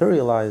redemption will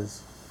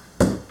materialize,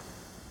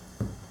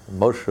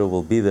 Moshe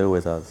will be there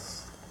with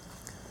us.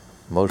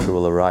 Moshe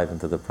will arrive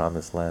into the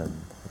promised land.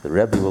 The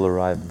Rebbe will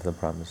arrive into the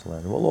promised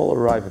land. We'll all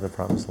arrive in the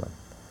promised land.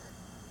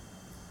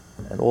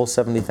 And all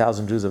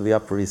 70,000 Jews of the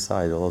Upper East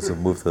Side will also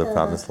move to the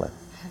promised land.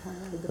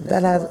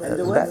 That has, and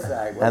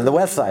the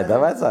west side.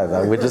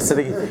 We're just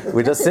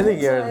sitting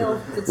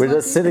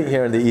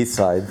here on the east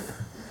side.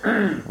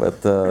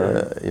 But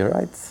you're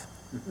right.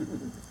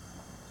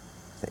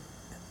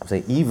 I'm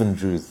saying even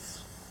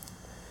Jews.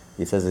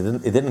 He says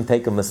it didn't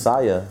take a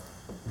Messiah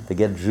to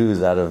get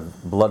Jews out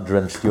of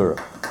blood-drenched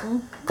Europe,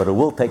 but it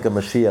will take a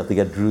Mashiach to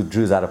get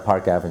Jews out of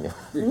Park Avenue.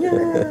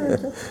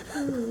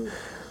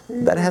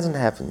 That hasn't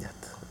happened yet.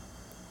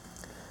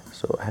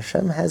 So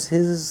Hashem has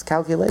His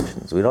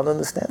calculations. We don't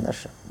understand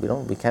Hashem.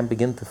 We can't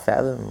begin to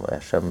fathom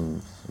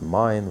Hashem's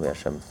mind, what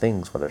Hashem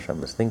thinks, what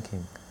Hashem is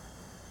thinking.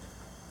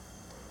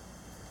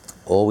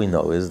 All we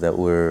know is that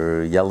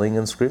we're yelling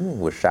and screaming,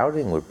 we're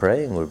shouting, we're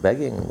praying, we're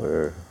begging,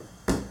 we're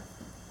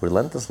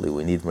relentlessly.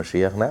 We need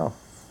Mashiach now.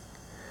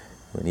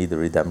 We need the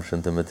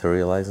redemption to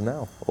materialize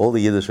now. All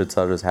the Yiddish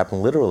tzaras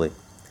happen literally.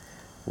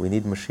 We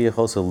need Mashiach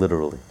also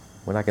literally.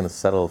 We're not going to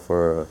settle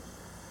for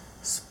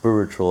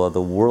spiritual,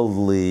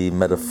 otherworldly,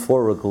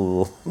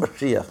 metaphorical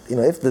Mashiach.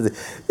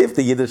 If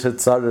the Yiddish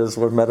tzaras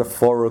were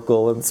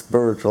metaphorical and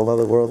spiritual and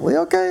otherworldly,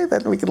 okay,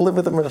 then we can live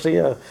with the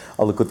Mashiach.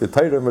 Alukut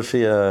Torah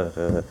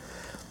Mashiach.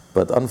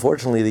 But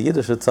unfortunately, the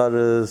Yiddish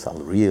tzaras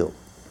are real.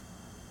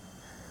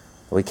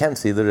 We can't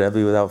see the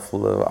Rebbe without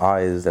full of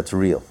eyes. That's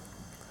real.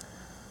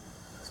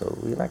 So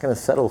we're not going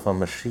to settle for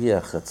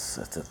Mashiach.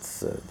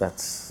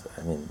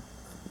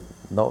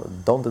 No,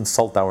 don't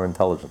insult our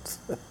intelligence.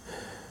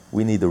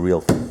 We need the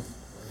real thing.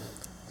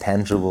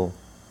 Tangible.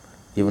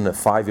 Even a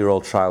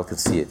 5-year-old child could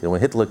see it.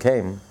 When Hitler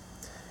came,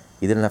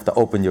 you didn't have to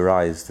open your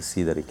eyes to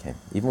see that he came,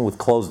 even with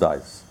closed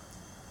eyes.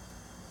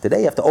 Today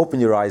you have to open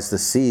your eyes to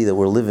see that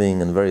we're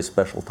living in very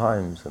special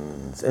times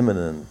and it's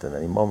imminent in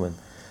any moment.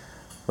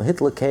 When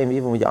Hitler came,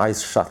 even with your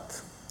eyes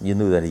shut, you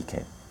knew that he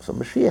came. So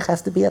Mashiach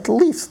has to be at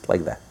least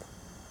like that.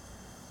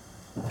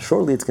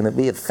 Surely it's going to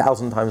be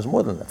 1,000 times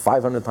more than that,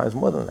 500 times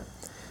more than that.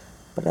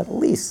 But at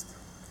least,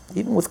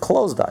 even with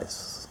closed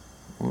eyes,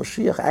 when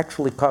Mashiach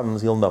actually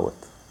comes, you'll know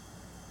it.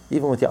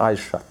 Even with your eyes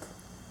shut.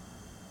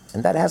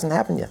 And that hasn't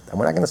happened yet. And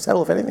we're not going to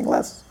settle for anything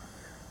less.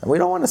 And we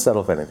don't want to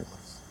settle for anything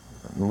less.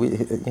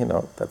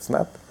 And that's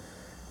not,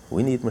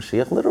 we need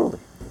Mashiach literally.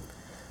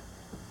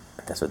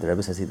 That's what the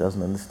Rebbe says he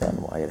doesn't understand,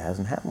 why it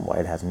hasn't happened, why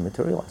it hasn't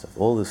materialized. Of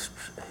all this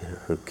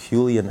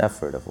Herculean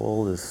effort, of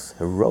all this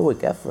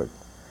heroic effort,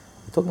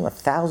 we're talking about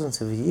thousands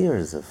of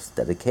years of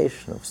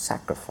dedication, of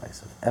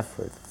sacrifice, of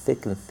effort,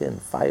 thick and thin,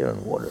 fire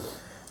and water.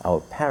 Our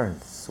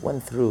parents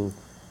went through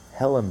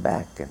hell and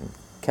back and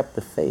kept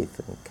the faith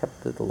and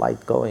kept the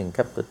light going,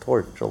 kept the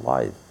torch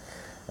alive.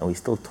 And we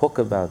still talk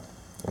about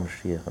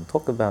Mashiach and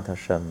talk about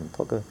Hashem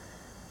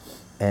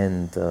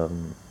and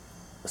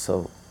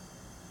so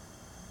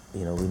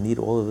we need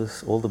all of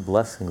this, all the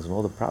blessings and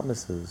all the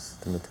promises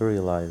to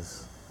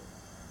materialize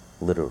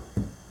literally.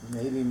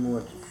 Maybe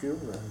more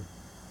teshuva.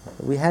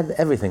 We had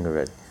everything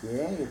already.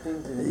 Yeah, you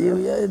think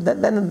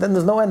then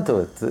there's no end to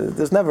it.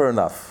 There's never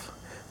enough.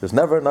 There's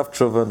never enough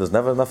tshuva, there's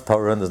never enough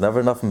Torah, and there's never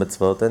enough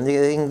mitzvot. And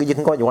you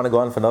can go on. You want to go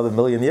on for another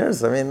 1,000,000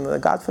 years? I mean,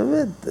 God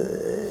forbid.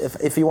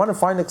 If you want to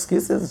find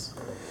excuses,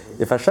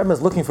 if Hashem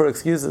is looking for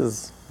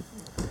excuses,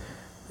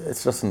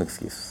 it's just an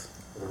excuse.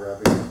 The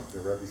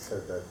Rebbe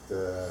said that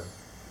the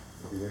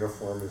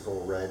uniform is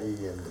all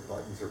ready and the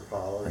buttons are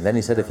polished. And then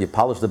he said, if you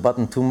polish the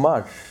button too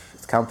much,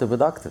 it's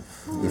counterproductive.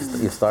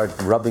 You start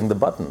rubbing the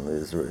button.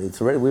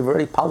 It's already, we've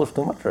already polished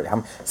too much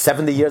already.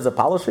 70 years of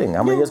polishing.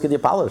 How many years could you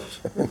polish?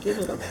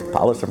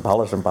 Polish and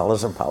polish and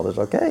polish and polish.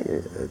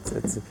 Okay,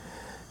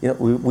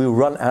 we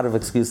run out of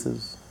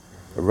excuses,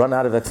 we run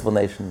out of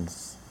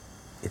explanations.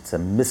 It's a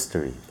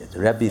mystery. The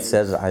Rebbe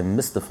says, I'm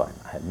mystified.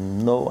 I have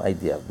no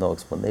idea, I have no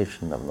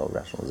explanation, I have no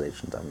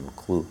rationalization, I have no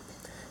clue.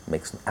 It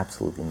makes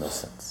absolutely no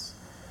sense.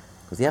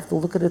 Because you have to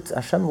look at it,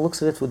 Hashem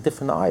looks at it with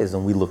different eyes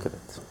than we look at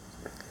it.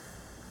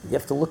 You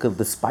have to look at,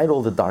 despite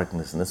all the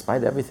darkness and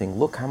despite everything,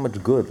 look how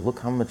much good, look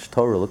how much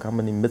Torah, look how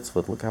many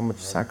mitzvot, look how much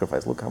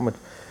sacrifice, look how much,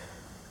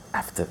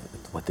 after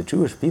what the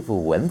Jewish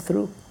people went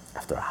through,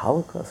 after a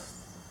Holocaust,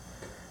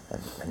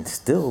 and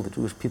still the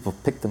Jewish people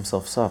picked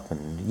themselves up,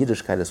 and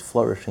Yiddishkeit is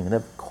flourishing in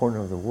every corner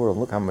of the world.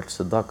 Look how much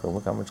tzedakah,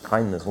 look how much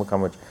kindness, look how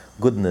much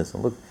goodness,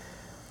 and look,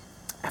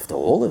 after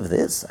all of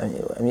this,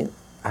 I mean,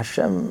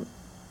 Hashem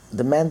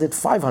demanded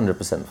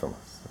 500% from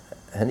us,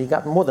 and he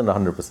got more than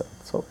 100%.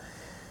 So,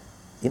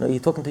 you're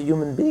talking to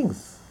human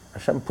beings.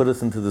 Hashem put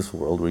us into this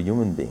world, we're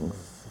human beings,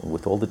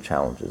 with all the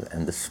challenges,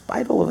 and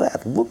despite all of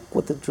that, look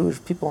what the Jewish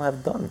people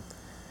have done.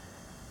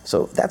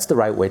 So that's the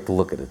right way to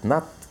look at it,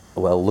 not,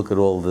 well, look at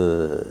all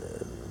the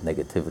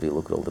negativity,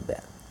 look at all the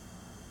bad.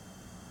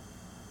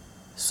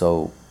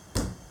 So,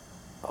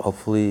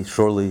 hopefully,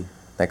 surely,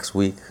 next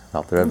week,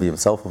 Alter Rebbe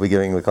himself will be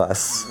giving the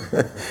class,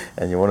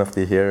 and you won't have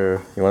to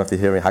hear me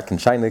Hakan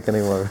Shainik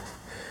anymore,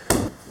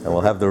 and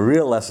we'll have the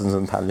real lessons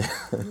in Tanya.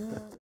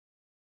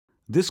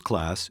 This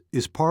class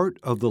is part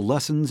of the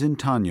Lessons in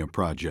Tanya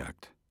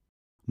project.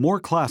 More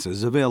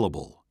classes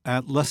available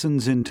at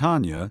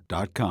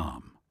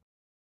lessonsintanya.com.